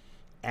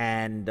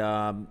 And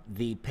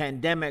the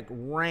pandemic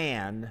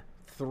ran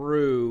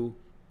through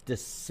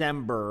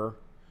December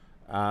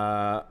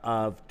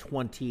of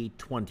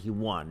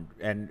 2021.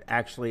 And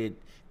actually, it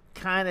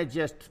kind of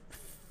just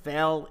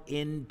fell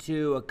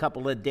into a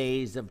couple of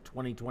days of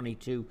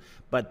 2022.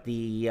 But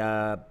the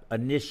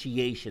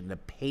initiation, the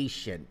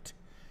patient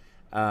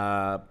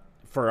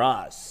for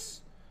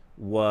us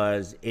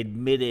was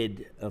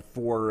admitted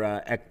for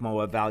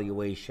ECMO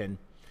evaluation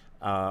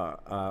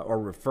or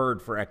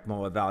referred for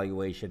ECMO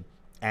evaluation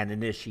and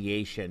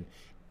initiation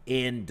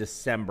in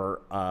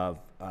December of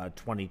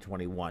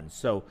 2021.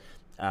 So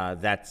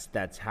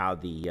that's how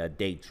the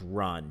dates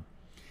run.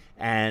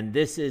 And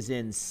this is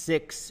in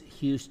 6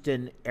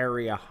 Houston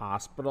area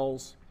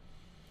hospitals.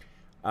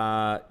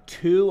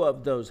 2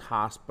 of those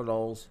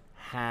hospitals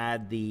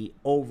had the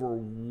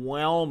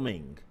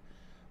overwhelming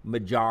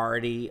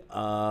majority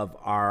of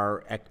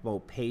our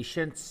ECMO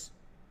patients.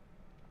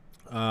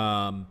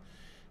 Not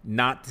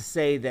to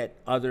say that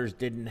others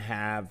didn't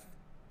have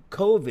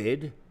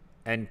COVID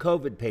and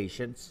COVID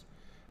patients,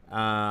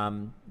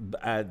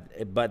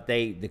 but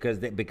because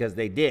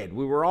they did.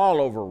 We were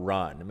all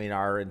overrun. I mean,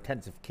 our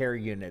intensive care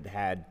unit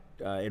had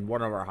in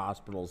one of our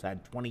hospitals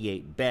had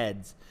 28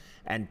 beds,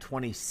 and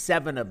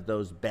 27 of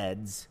those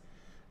beds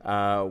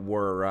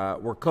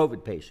were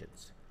COVID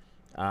patients.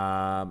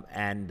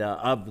 And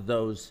of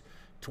those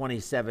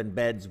 27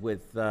 beds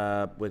with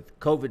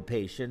COVID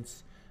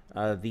patients,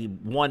 the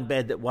one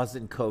bed that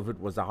wasn't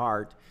COVID was a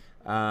heart,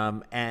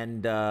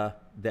 and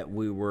that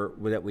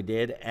we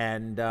did,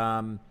 and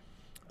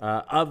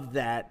of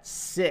that,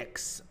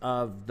 6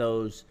 of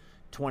those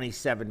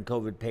 27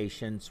 COVID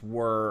patients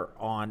were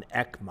on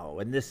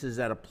ECMO, and this is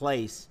at a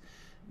place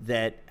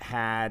that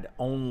had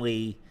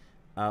only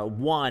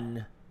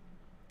one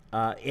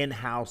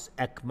in-house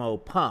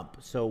ECMO pump.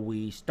 So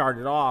we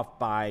started off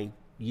by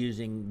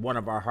using one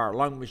of our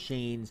heart-lung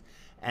machines,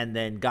 and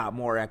then got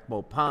more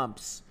ECMO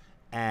pumps,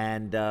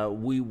 and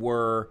we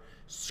were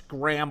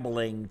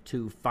scrambling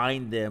to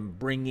find them,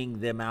 bringing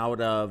them out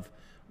of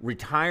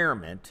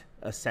retirement,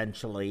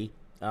 essentially,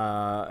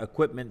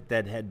 equipment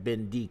that had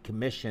been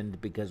decommissioned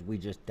because we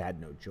just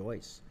had no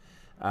choice.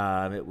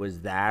 It was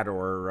that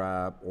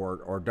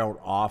or don't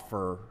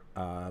offer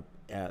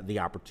the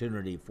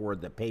opportunity for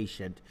the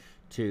patient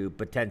to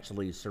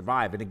potentially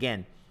survive. And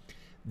again,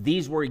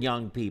 these were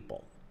young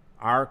people.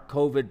 Our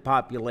COVID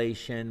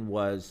population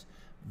was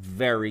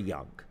very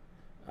young.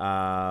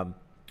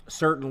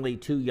 Certainly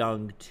too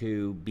young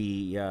to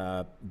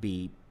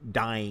be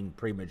dying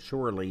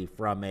prematurely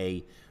from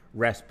a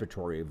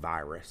respiratory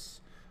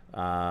virus,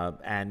 I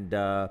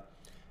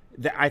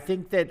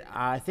think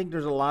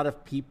there's a lot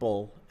of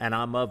people, and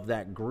I'm of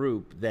that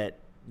group, that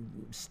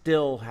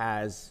still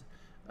suffers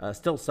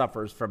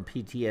from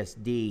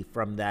PTSD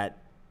from that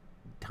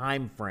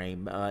time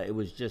frame. It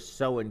was just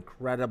so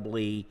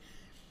incredibly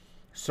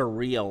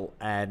surreal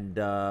and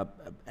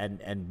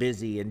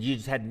busy, and you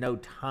just had no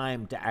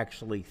time to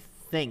actually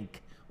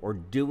think or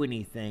do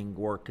anything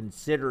or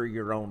consider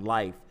your own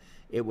life.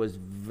 It was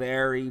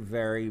very,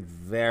 very,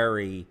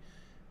 very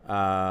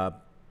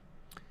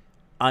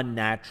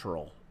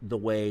unnatural, the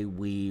way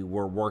we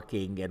were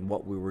working and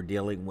what we were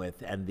dealing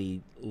with, and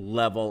the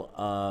level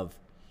of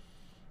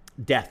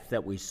death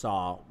that we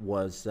saw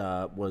was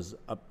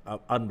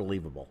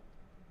unbelievable.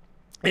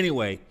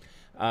 Anyway,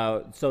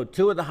 so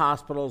 2 of the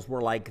hospitals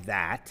were like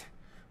that.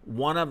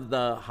 One of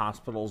the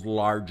hospitals,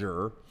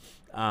 larger,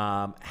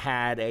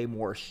 had a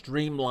more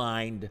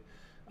streamlined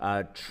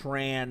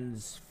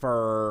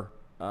transfer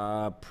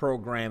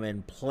program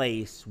in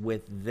place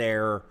with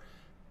their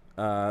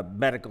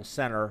medical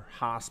center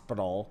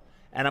hospital.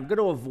 And I'm going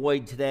to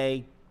avoid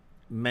today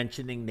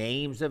mentioning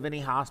names of any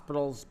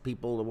hospitals.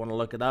 People that want to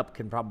look it up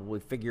can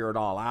probably figure it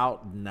all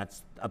out, and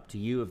that's up to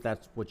you if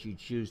that's what you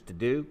choose to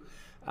do.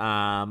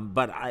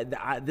 But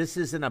this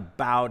isn't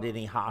about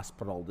any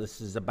hospital.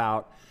 This is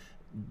about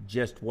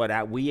just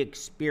what we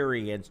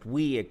experienced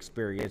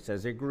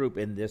as a group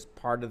in this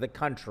part of the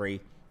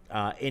country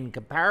in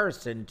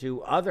comparison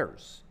to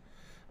others,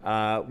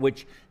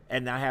 which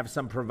and I have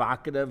some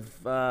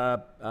provocative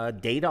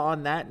data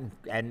on that,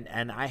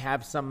 and I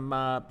have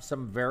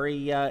some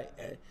very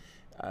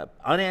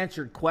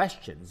unanswered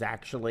questions,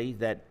 actually,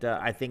 that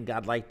I think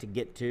I'd like to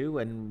get to,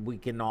 and we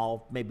can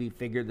all maybe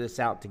figure this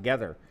out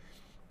together.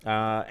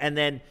 And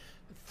then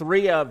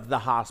 3 of the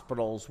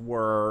hospitals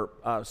were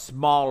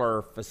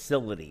smaller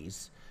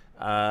facilities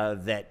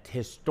that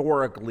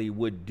historically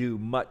would do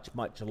much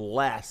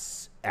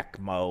less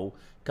ECMO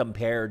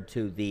compared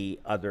to the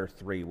other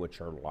 3,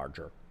 which are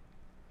larger.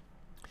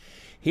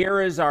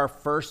 Here is our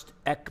first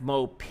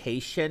ECMO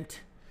patient,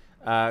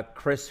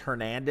 Chris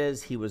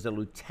Hernandez. He was a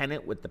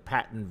lieutenant with the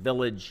Patton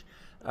Village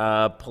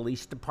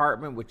Police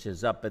Department, which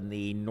is up in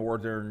the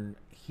northern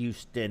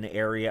Houston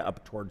area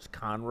up towards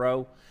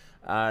Conroe,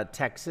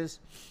 Texas.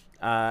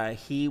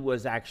 He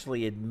was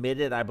actually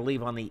admitted, I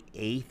believe, on the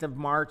 8th of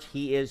March.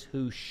 He is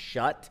who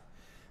shut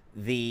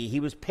he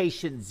was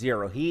patient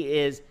 0. He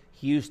is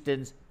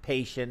Houston's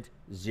patient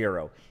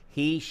 0.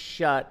 He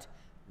shut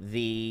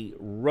the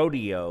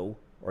rodeo,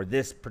 or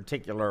this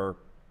particular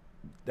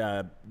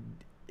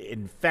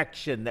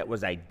infection that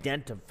was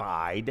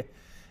identified.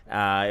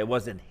 It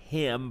wasn't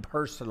him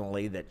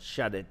personally that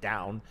shut it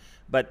down,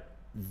 but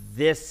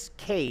this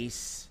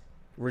case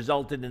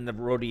resulted in the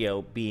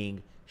rodeo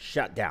being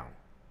shut down,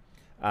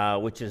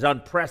 which is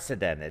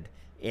unprecedented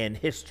in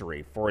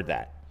history for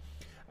that.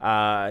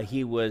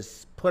 He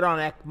was put on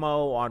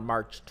ECMO on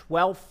March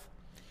 12th.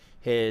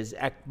 His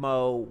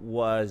ECMO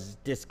was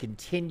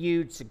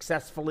discontinued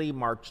successfully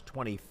March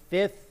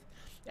 25th,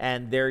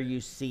 and there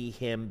you see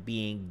him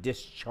being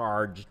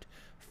discharged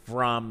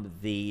from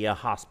the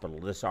hospital.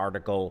 This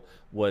article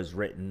was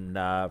written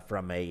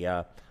from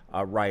a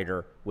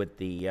writer with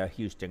the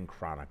Houston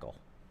Chronicle.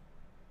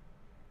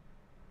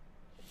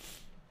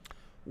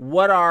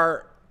 What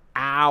are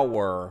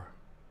our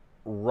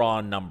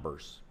raw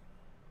numbers?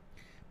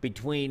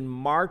 Between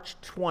March of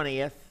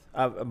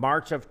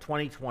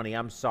 2020,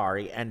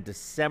 and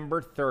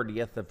December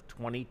 30th of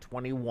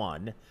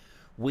 2021,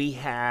 we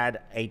had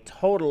a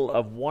total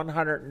of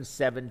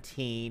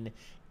 117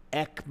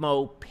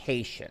 ECMO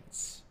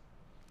patients.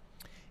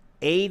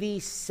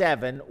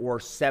 87 or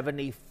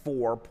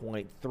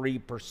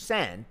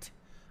 74.3%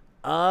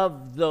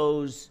 of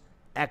those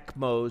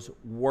ECMOs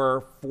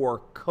were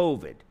for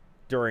COVID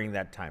during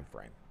that time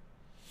frame.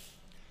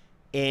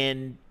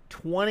 In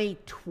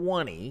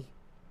 2020,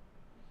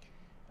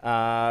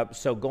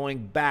 so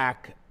going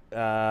back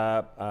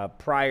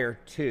prior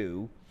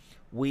to,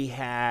 we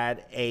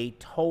had a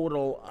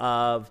total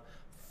of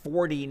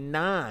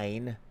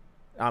 49,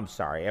 I'm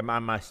sorry,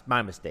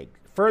 my mistake.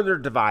 Further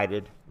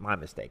divided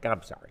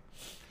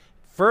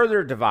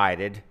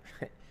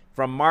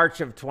from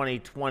March of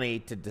 2020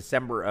 to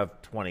December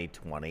of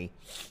 2020,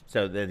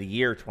 so the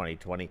year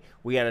 2020,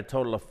 we had a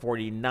total of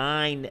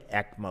 49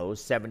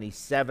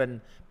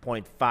 ECMOs,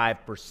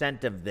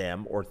 77.5% of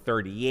them, or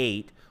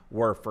 38,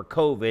 were for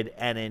COVID,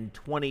 and in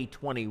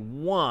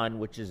 2021,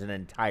 which is an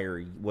entire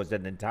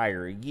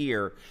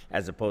year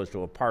as opposed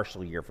to a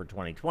partial year for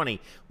 2020,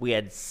 we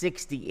had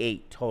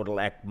 68 total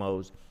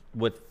ECMOs,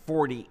 with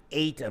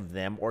 48 of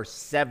them, or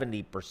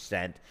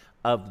 70%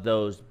 of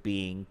those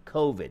being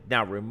COVID.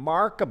 Now,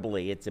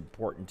 remarkably, it's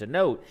important to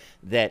note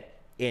that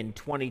in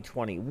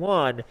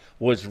 2021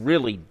 was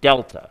really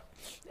Delta,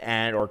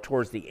 or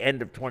towards the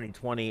end of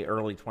 2020,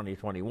 early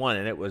 2021,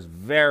 and it was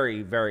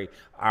very,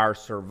 our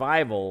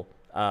survival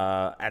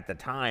at the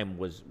time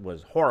was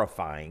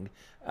horrifying.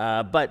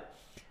 But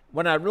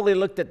when I really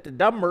looked at the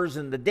numbers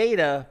and the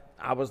data,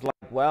 I was like,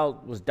 well,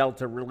 was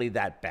Delta really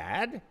that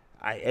bad?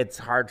 It's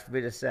hard for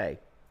me to say.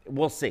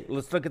 We'll see.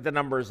 Let's look at the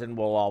numbers and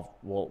we'll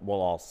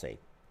all see.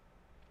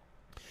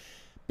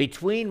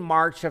 Between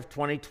March of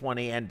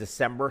 2020 and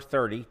December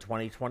 30,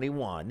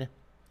 2021,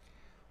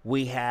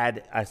 we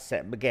had,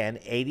 again,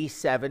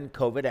 87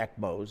 COVID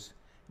ECMOs,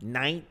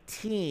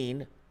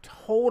 19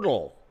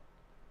 total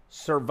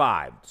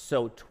survived.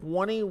 So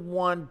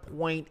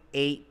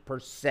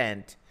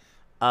 21.8%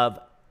 of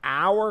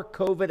our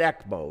COVID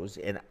ECMOs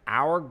in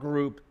our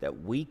group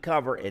that we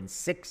cover in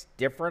 6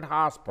 different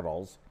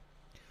hospitals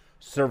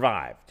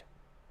survived,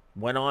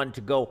 went on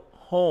to go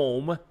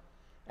home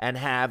and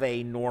have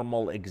a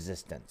normal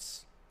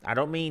existence. I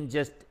don't mean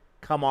just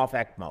come off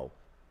ECMO,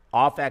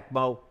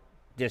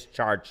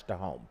 discharged to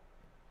home.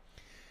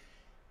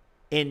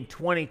 In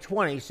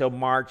 2020, so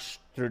March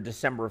through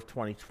December of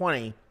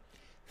 2020,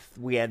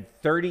 we had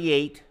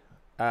 38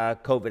 COVID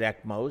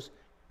ECMOs.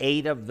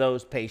 8 of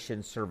those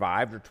patients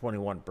survived, or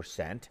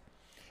 21%.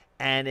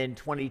 And in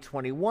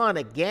 2021,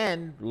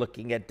 again,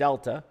 looking at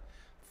Delta,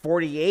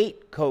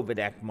 48 COVID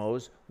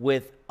ECMOs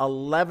with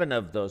 11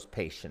 of those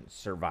patients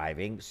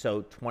surviving,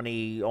 so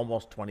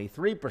almost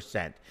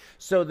 23%.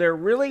 So there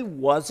really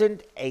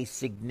wasn't a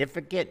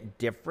significant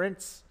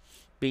difference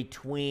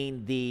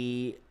between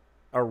the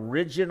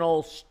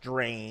original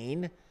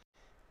strain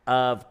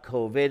of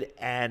COVID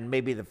and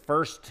maybe the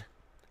first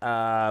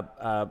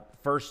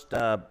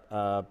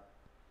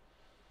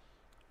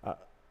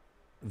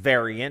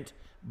variant,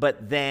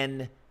 but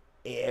then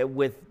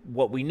with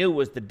what we knew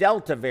was the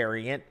Delta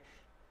variant,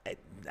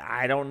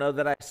 I don't know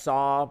that I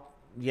saw,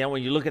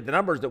 when you look at the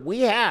numbers that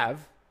we have,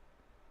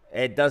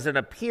 it doesn't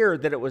appear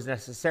that it was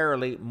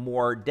necessarily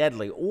more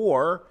deadly,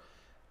 or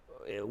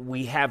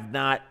we have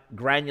not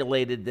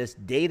granulated this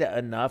data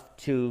enough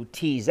to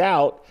tease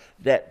out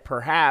that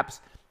perhaps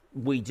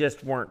we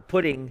just weren't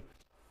putting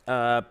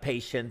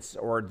patients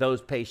or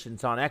those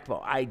patients on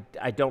ECMO.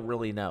 I don't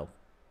really know.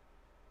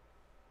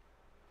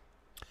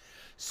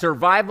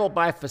 Survival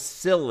by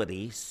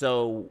facility.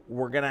 So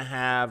we're going to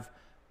have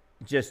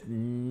just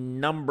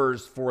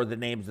numbers for the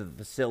names of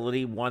the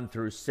facility, 1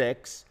 through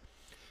 6.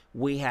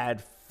 We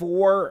had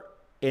 4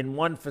 in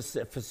one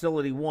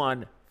facility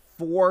 1,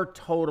 4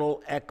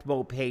 total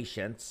ECMO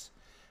patients.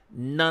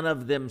 None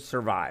of them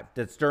survived.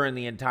 That's during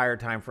the entire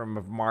time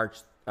from March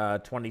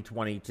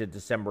 2020 to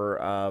December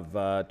of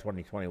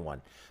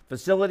 2021.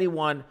 Facility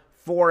 1,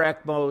 4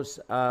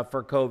 ECMOs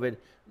for COVID,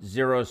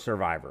 0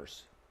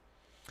 survivors.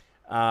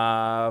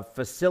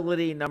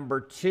 Facility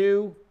number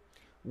 2,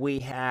 we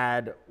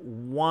had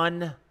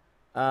 1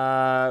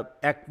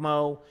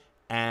 ECMO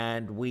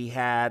and we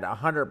had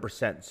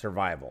 100%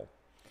 survival.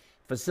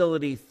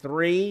 Facility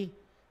 3,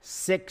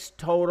 6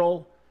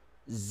 total,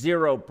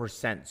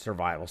 0%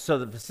 survival. So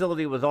the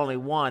facility with only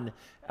 1,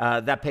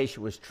 that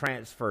patient was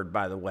transferred,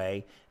 by the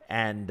way,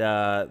 and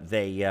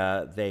they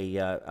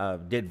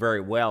did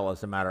very well,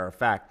 as a matter of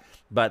fact.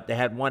 But they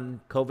had 1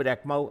 COVID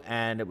ECMO,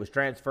 and it was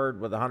transferred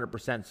with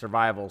 100%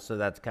 survival, so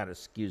that's kind of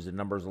skews the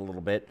numbers a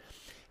little bit.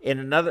 In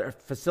another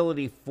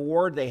facility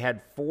 4, they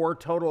had 4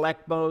 total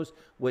ECMOs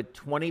with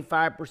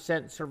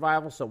 25%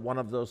 survival, so 1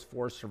 of those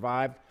 4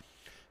 survived.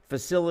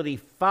 Facility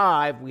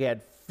 5, we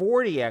had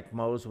 40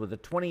 ECMOs with a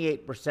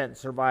 28%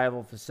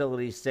 survival.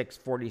 Facility 6,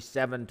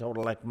 47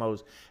 total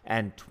ECMOs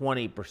and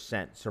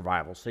 20%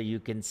 survival. So you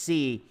can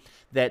see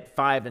that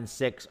 5 and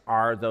 6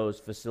 are those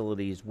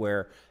facilities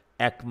where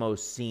ECMO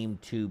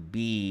seemed to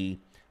be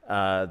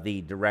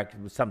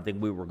something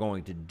we were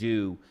going to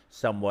do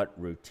somewhat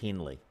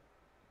routinely.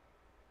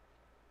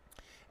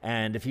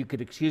 And if you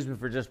could excuse me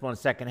for just 1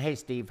 second. Hey,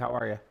 Steve, how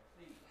are you?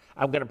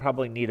 I'm going to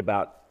probably need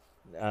about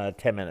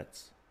 10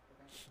 minutes.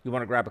 You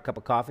want to grab a cup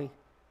of coffee?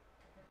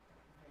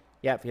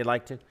 Yeah, if you'd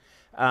like to.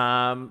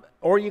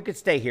 Or you could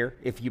stay here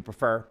if you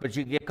prefer, but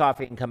you can get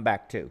coffee and come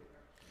back too.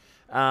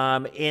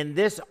 In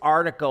this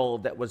article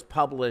that was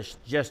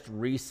published just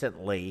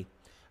recently,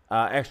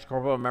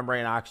 extracorporeal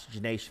membrane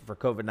oxygenation for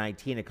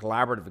COVID-19, a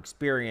collaborative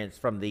experience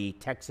from the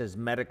Texas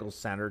Medical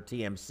Center,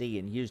 TMC,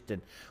 in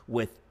Houston,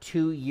 with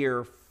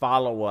 2-year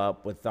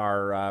follow-up with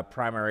our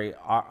primary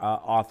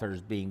authors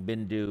being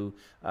Bindu,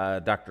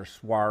 Dr.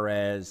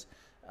 Suarez,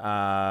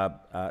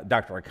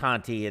 Dr.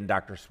 Acanti, and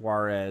Dr.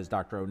 Suarez,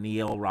 Dr.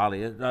 O'Neill,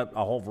 Raleigh, a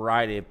whole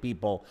variety of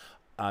people,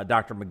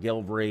 Dr.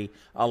 McGilvery,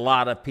 a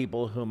lot of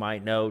people whom I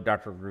know,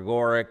 Dr.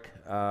 Gregoric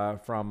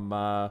from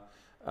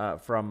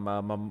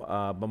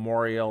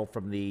Memorial,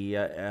 from the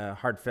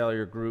heart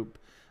failure group,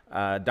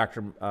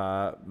 Dr.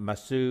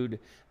 Masood,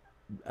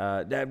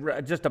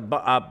 just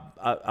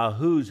a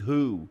who's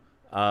who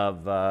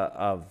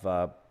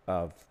of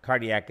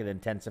cardiac and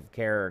intensive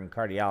care and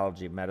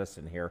cardiology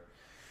medicine here,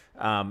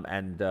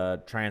 and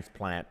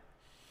transplant.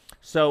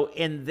 So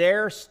in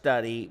their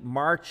study,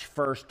 March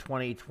 1st,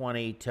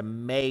 2020 to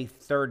May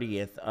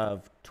 30th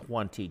of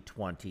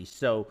 2020,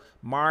 so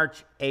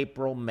March,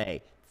 April,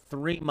 May,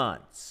 3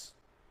 months.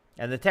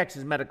 And the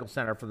Texas Medical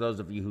Center, for those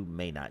of you who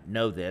may not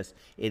know this,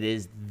 it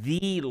is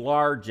the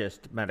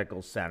largest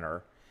medical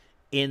center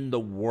in the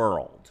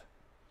world.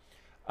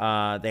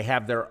 They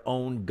have their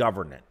own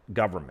government.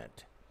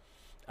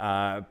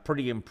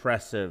 Pretty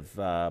impressive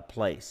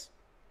place.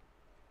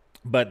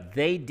 But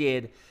they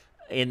did,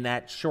 in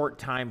that short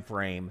time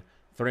frame,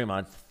 3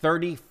 months,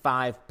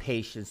 35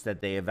 patients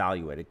that they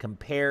evaluated,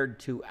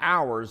 compared to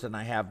ours, and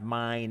I have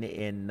mine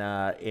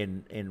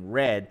in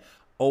red,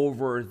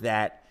 over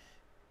that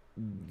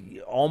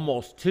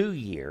almost 2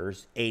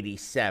 years,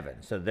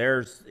 87. So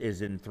theirs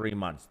is in 3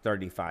 months,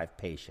 35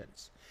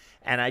 patients.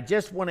 And I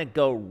just want to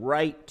go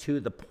right to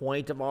the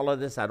point of all of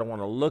this. I don't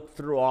want to look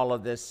through all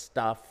of this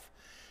stuff.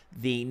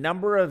 The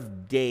number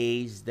of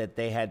days that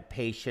they had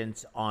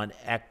patients on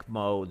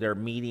ECMO, their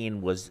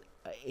median was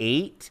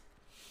 8.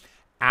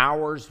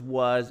 Ours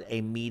was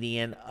a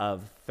median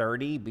of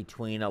 30,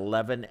 between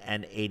 11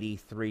 and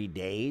 83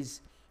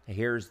 days.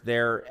 Here's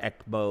their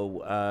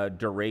ECMO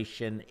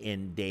duration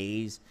in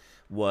days,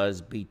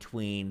 was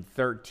between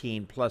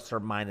 13 plus or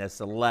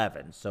minus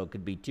 11. So it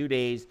could be 2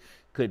 days,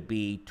 could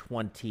be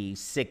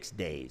 26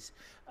 days.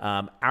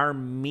 Our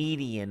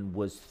median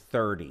was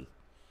 30.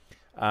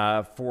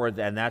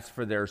 And that's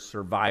for their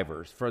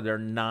survivors. For their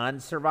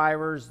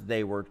non-survivors,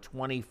 they were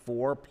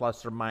 24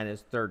 plus or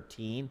minus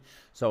 13,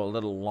 so a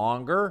little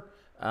longer,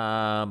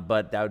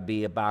 but that would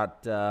be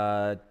about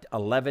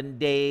 11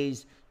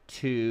 days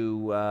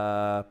to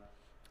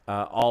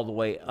all the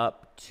way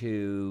up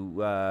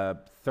to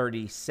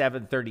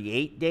 37,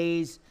 38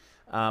 days.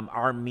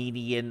 Our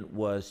median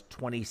was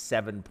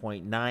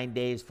 27.9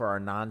 days for our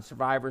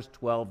non-survivors,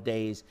 12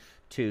 days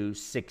to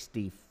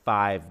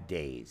 65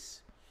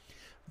 days.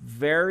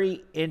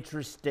 Very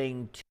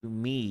interesting to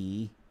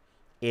me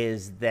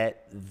is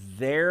that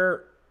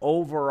their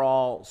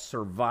overall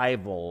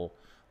survival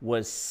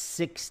was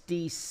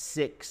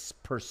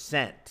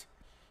 66%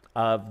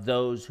 of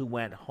those who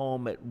went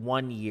home at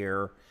 1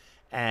 year,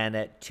 and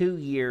at 2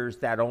 years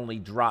that only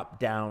dropped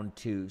down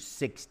to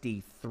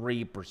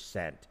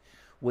 63%,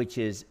 which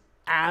is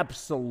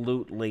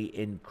absolutely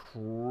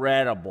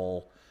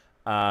incredible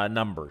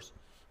numbers.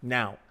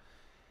 Now,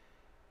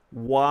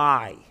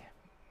 why?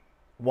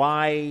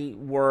 Why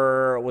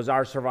was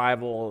our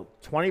survival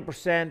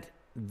 20%,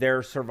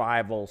 their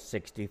survival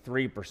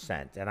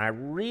 63%? And I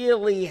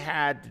really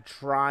had to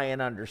try and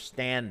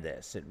understand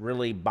this. It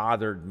really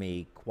bothered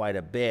me quite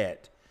a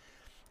bit.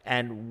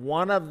 And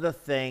one of the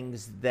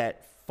things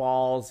that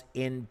falls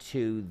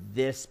into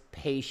this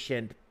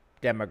patient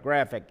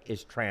demographic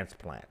is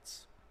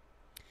transplants.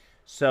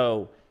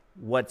 So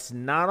what's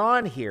not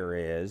on here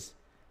is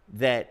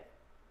that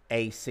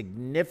a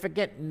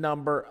significant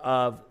number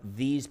of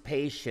these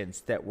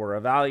patients that were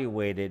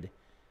evaluated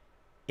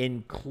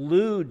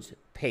includes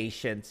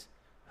patients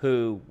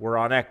who were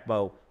on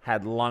ECMO,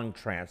 had lung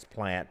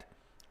transplant,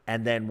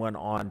 and then went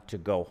on to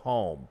go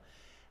home.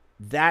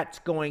 That's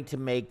going to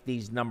make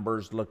these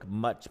numbers look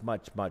much,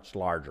 much, much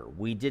larger.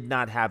 We did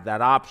not have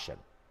that option.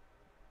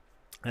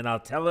 And I'll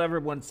tell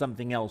everyone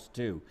something else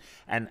too.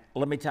 And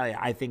let me tell you,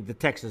 I think the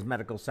Texas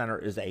Medical Center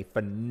is a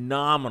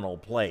phenomenal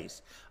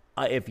place.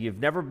 If you've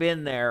never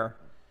been there,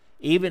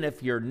 even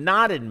if you're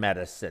not in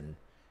medicine,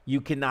 you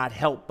cannot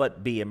help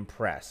but be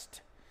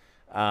impressed.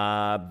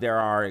 There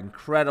are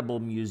incredible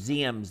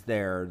museums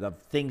there, the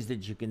things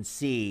that you can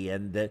see,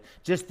 and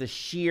just the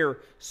sheer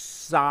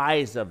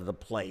size of the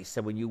place.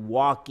 And when you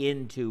walk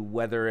into,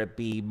 whether it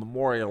be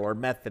Memorial or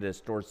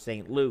Methodist or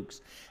St. Luke's,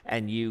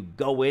 and you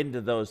go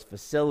into those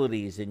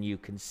facilities and you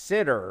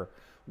consider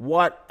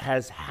what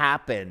has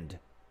happened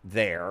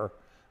there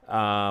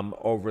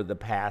over the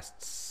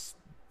past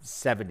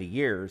 70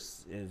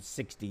 years,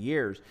 60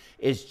 years,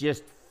 is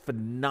just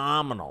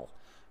phenomenal.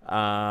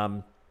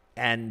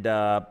 And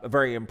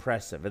very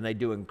impressive, and they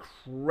do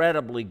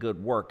incredibly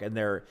good work, and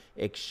they're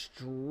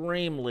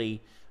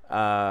extremely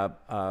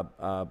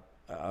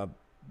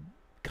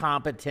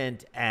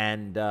competent,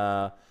 and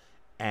they're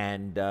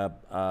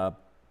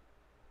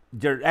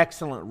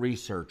excellent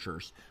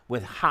researchers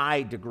with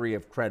high degree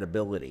of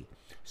credibility.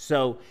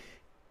 So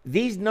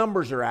these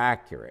numbers are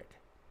accurate,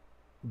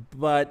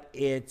 but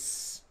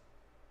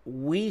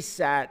we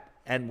sat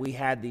and we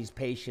had these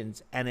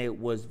patients, and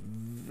it was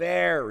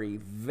very,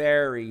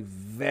 very,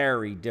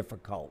 very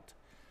difficult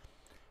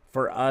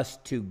for us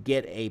to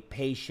get a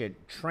patient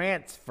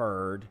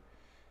transferred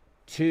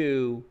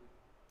to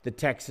the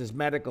Texas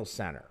Medical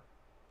Center.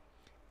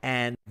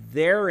 And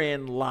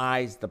therein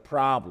lies the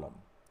problem.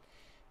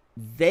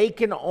 They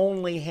can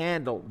only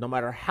handle, no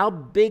matter how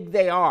big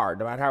they are,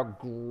 no matter how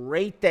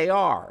great they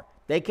are,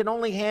 they can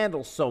only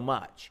handle so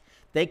much.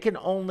 They can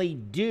only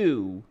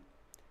do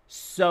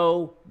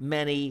so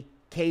many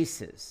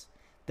cases.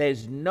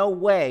 There's no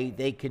way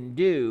they can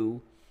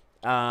do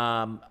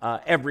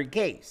every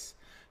case.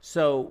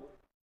 So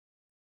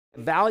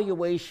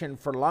evaluation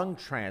for lung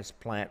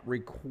transplant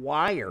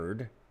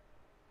required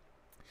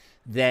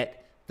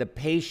that the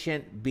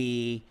patient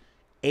be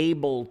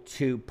able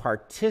to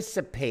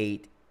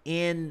participate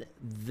in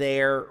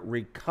their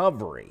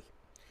recovery,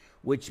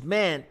 which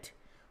meant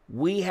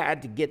we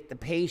had to get the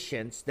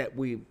patients that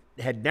we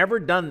had never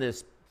done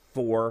this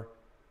for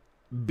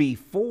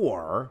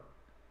before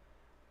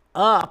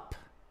up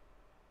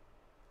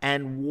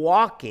and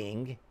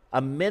walking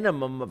a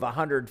minimum of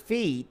 100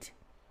 feet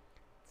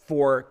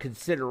for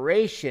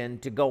consideration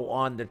to go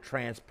on the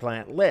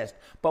transplant list.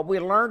 But we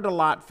learned a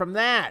lot from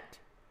that,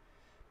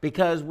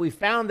 because we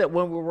found that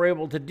when we were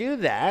able to do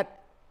that,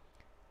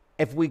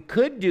 if we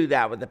could do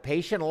that with the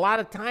patient, a lot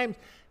of times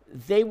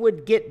they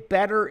would get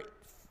better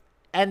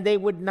and they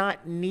would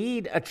not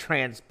need a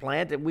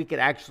transplant, and we could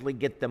actually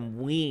get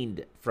them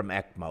weaned from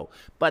ECMO.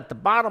 But the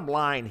bottom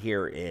line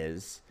here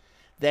is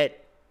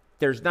that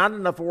there's not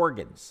enough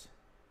organs.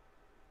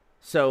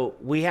 So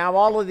we have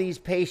all of these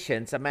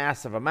patients, a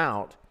massive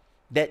amount,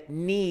 that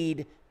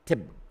need to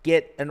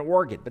get an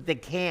organ, but they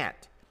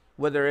can't.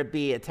 Whether it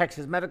be at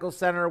Texas Medical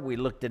Center, we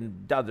looked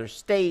in other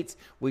states,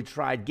 we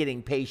tried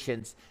getting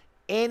patients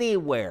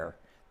anywhere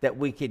that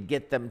we could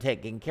get them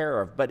taken care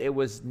of, but it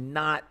was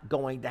not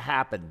going to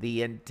happen.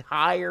 The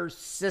entire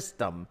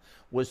system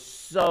was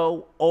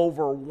so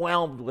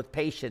overwhelmed with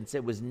patients,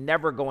 it was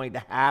never going to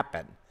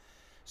happen.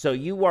 So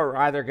you are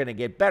either going to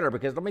get better,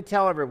 because let me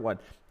tell everyone,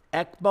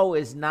 ECMO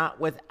is not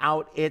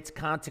without its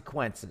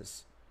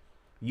consequences.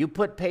 You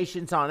put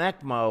patients on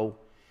ECMO,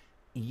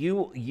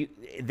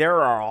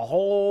 there are a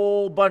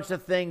whole bunch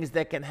of things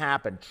that can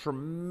happen.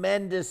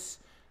 Tremendous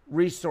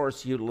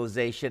resource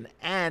utilization,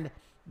 and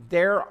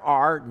there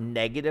are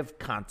negative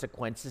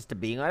consequences to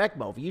being on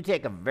ECMO. If you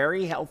take a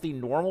very healthy,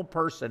 normal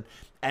person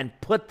and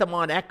put them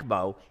on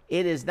ECMO,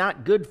 it is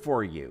not good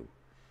for you.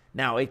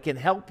 Now, it can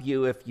help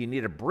you if you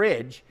need a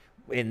bridge.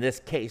 In this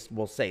case,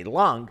 we'll say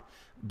lung,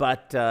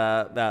 but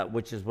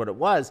which is what it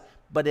was.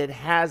 but it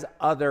has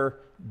other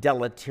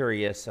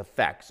deleterious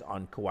effects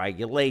on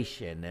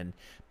coagulation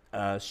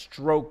and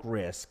stroke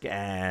risk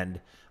and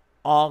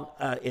all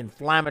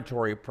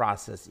inflammatory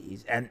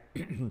processes and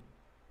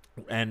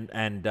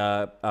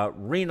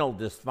renal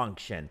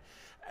dysfunction,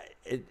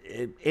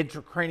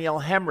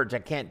 intracranial hemorrhage. I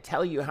can't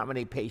tell you how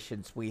many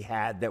patients we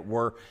had that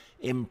were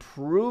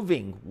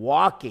improving,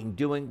 walking,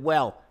 doing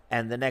well,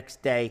 and the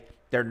next day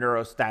their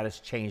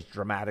neurostatus changed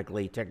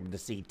dramatically, took them to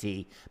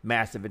CT,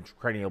 massive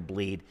intracranial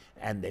bleed,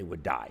 and they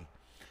would die.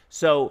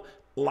 So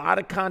a lot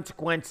of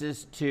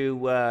consequences to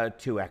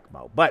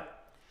ECMO.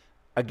 But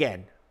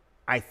again,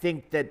 I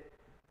think that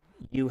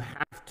you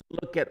have to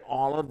look at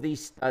all of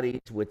these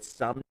studies with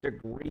some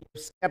degree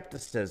of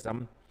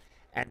skepticism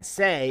and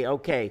say,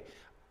 okay,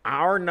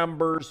 our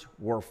numbers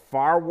were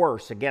far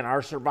worse. Again,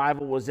 our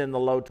survival was in the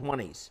low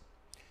 20s.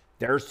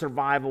 Their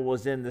survival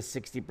was in the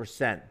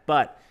 60%,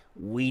 but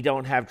we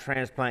don't have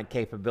transplant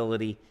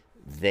capability.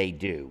 They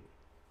do.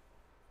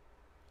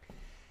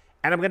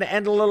 And I'm going to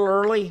end a little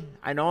early.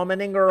 I know I'm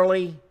ending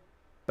early,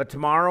 but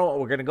tomorrow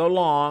we're going to go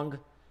long,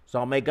 so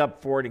I'll make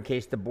up for it in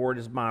case the board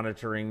is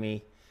monitoring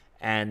me.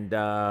 And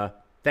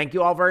thank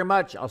you all very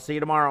much. I'll see you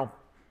tomorrow.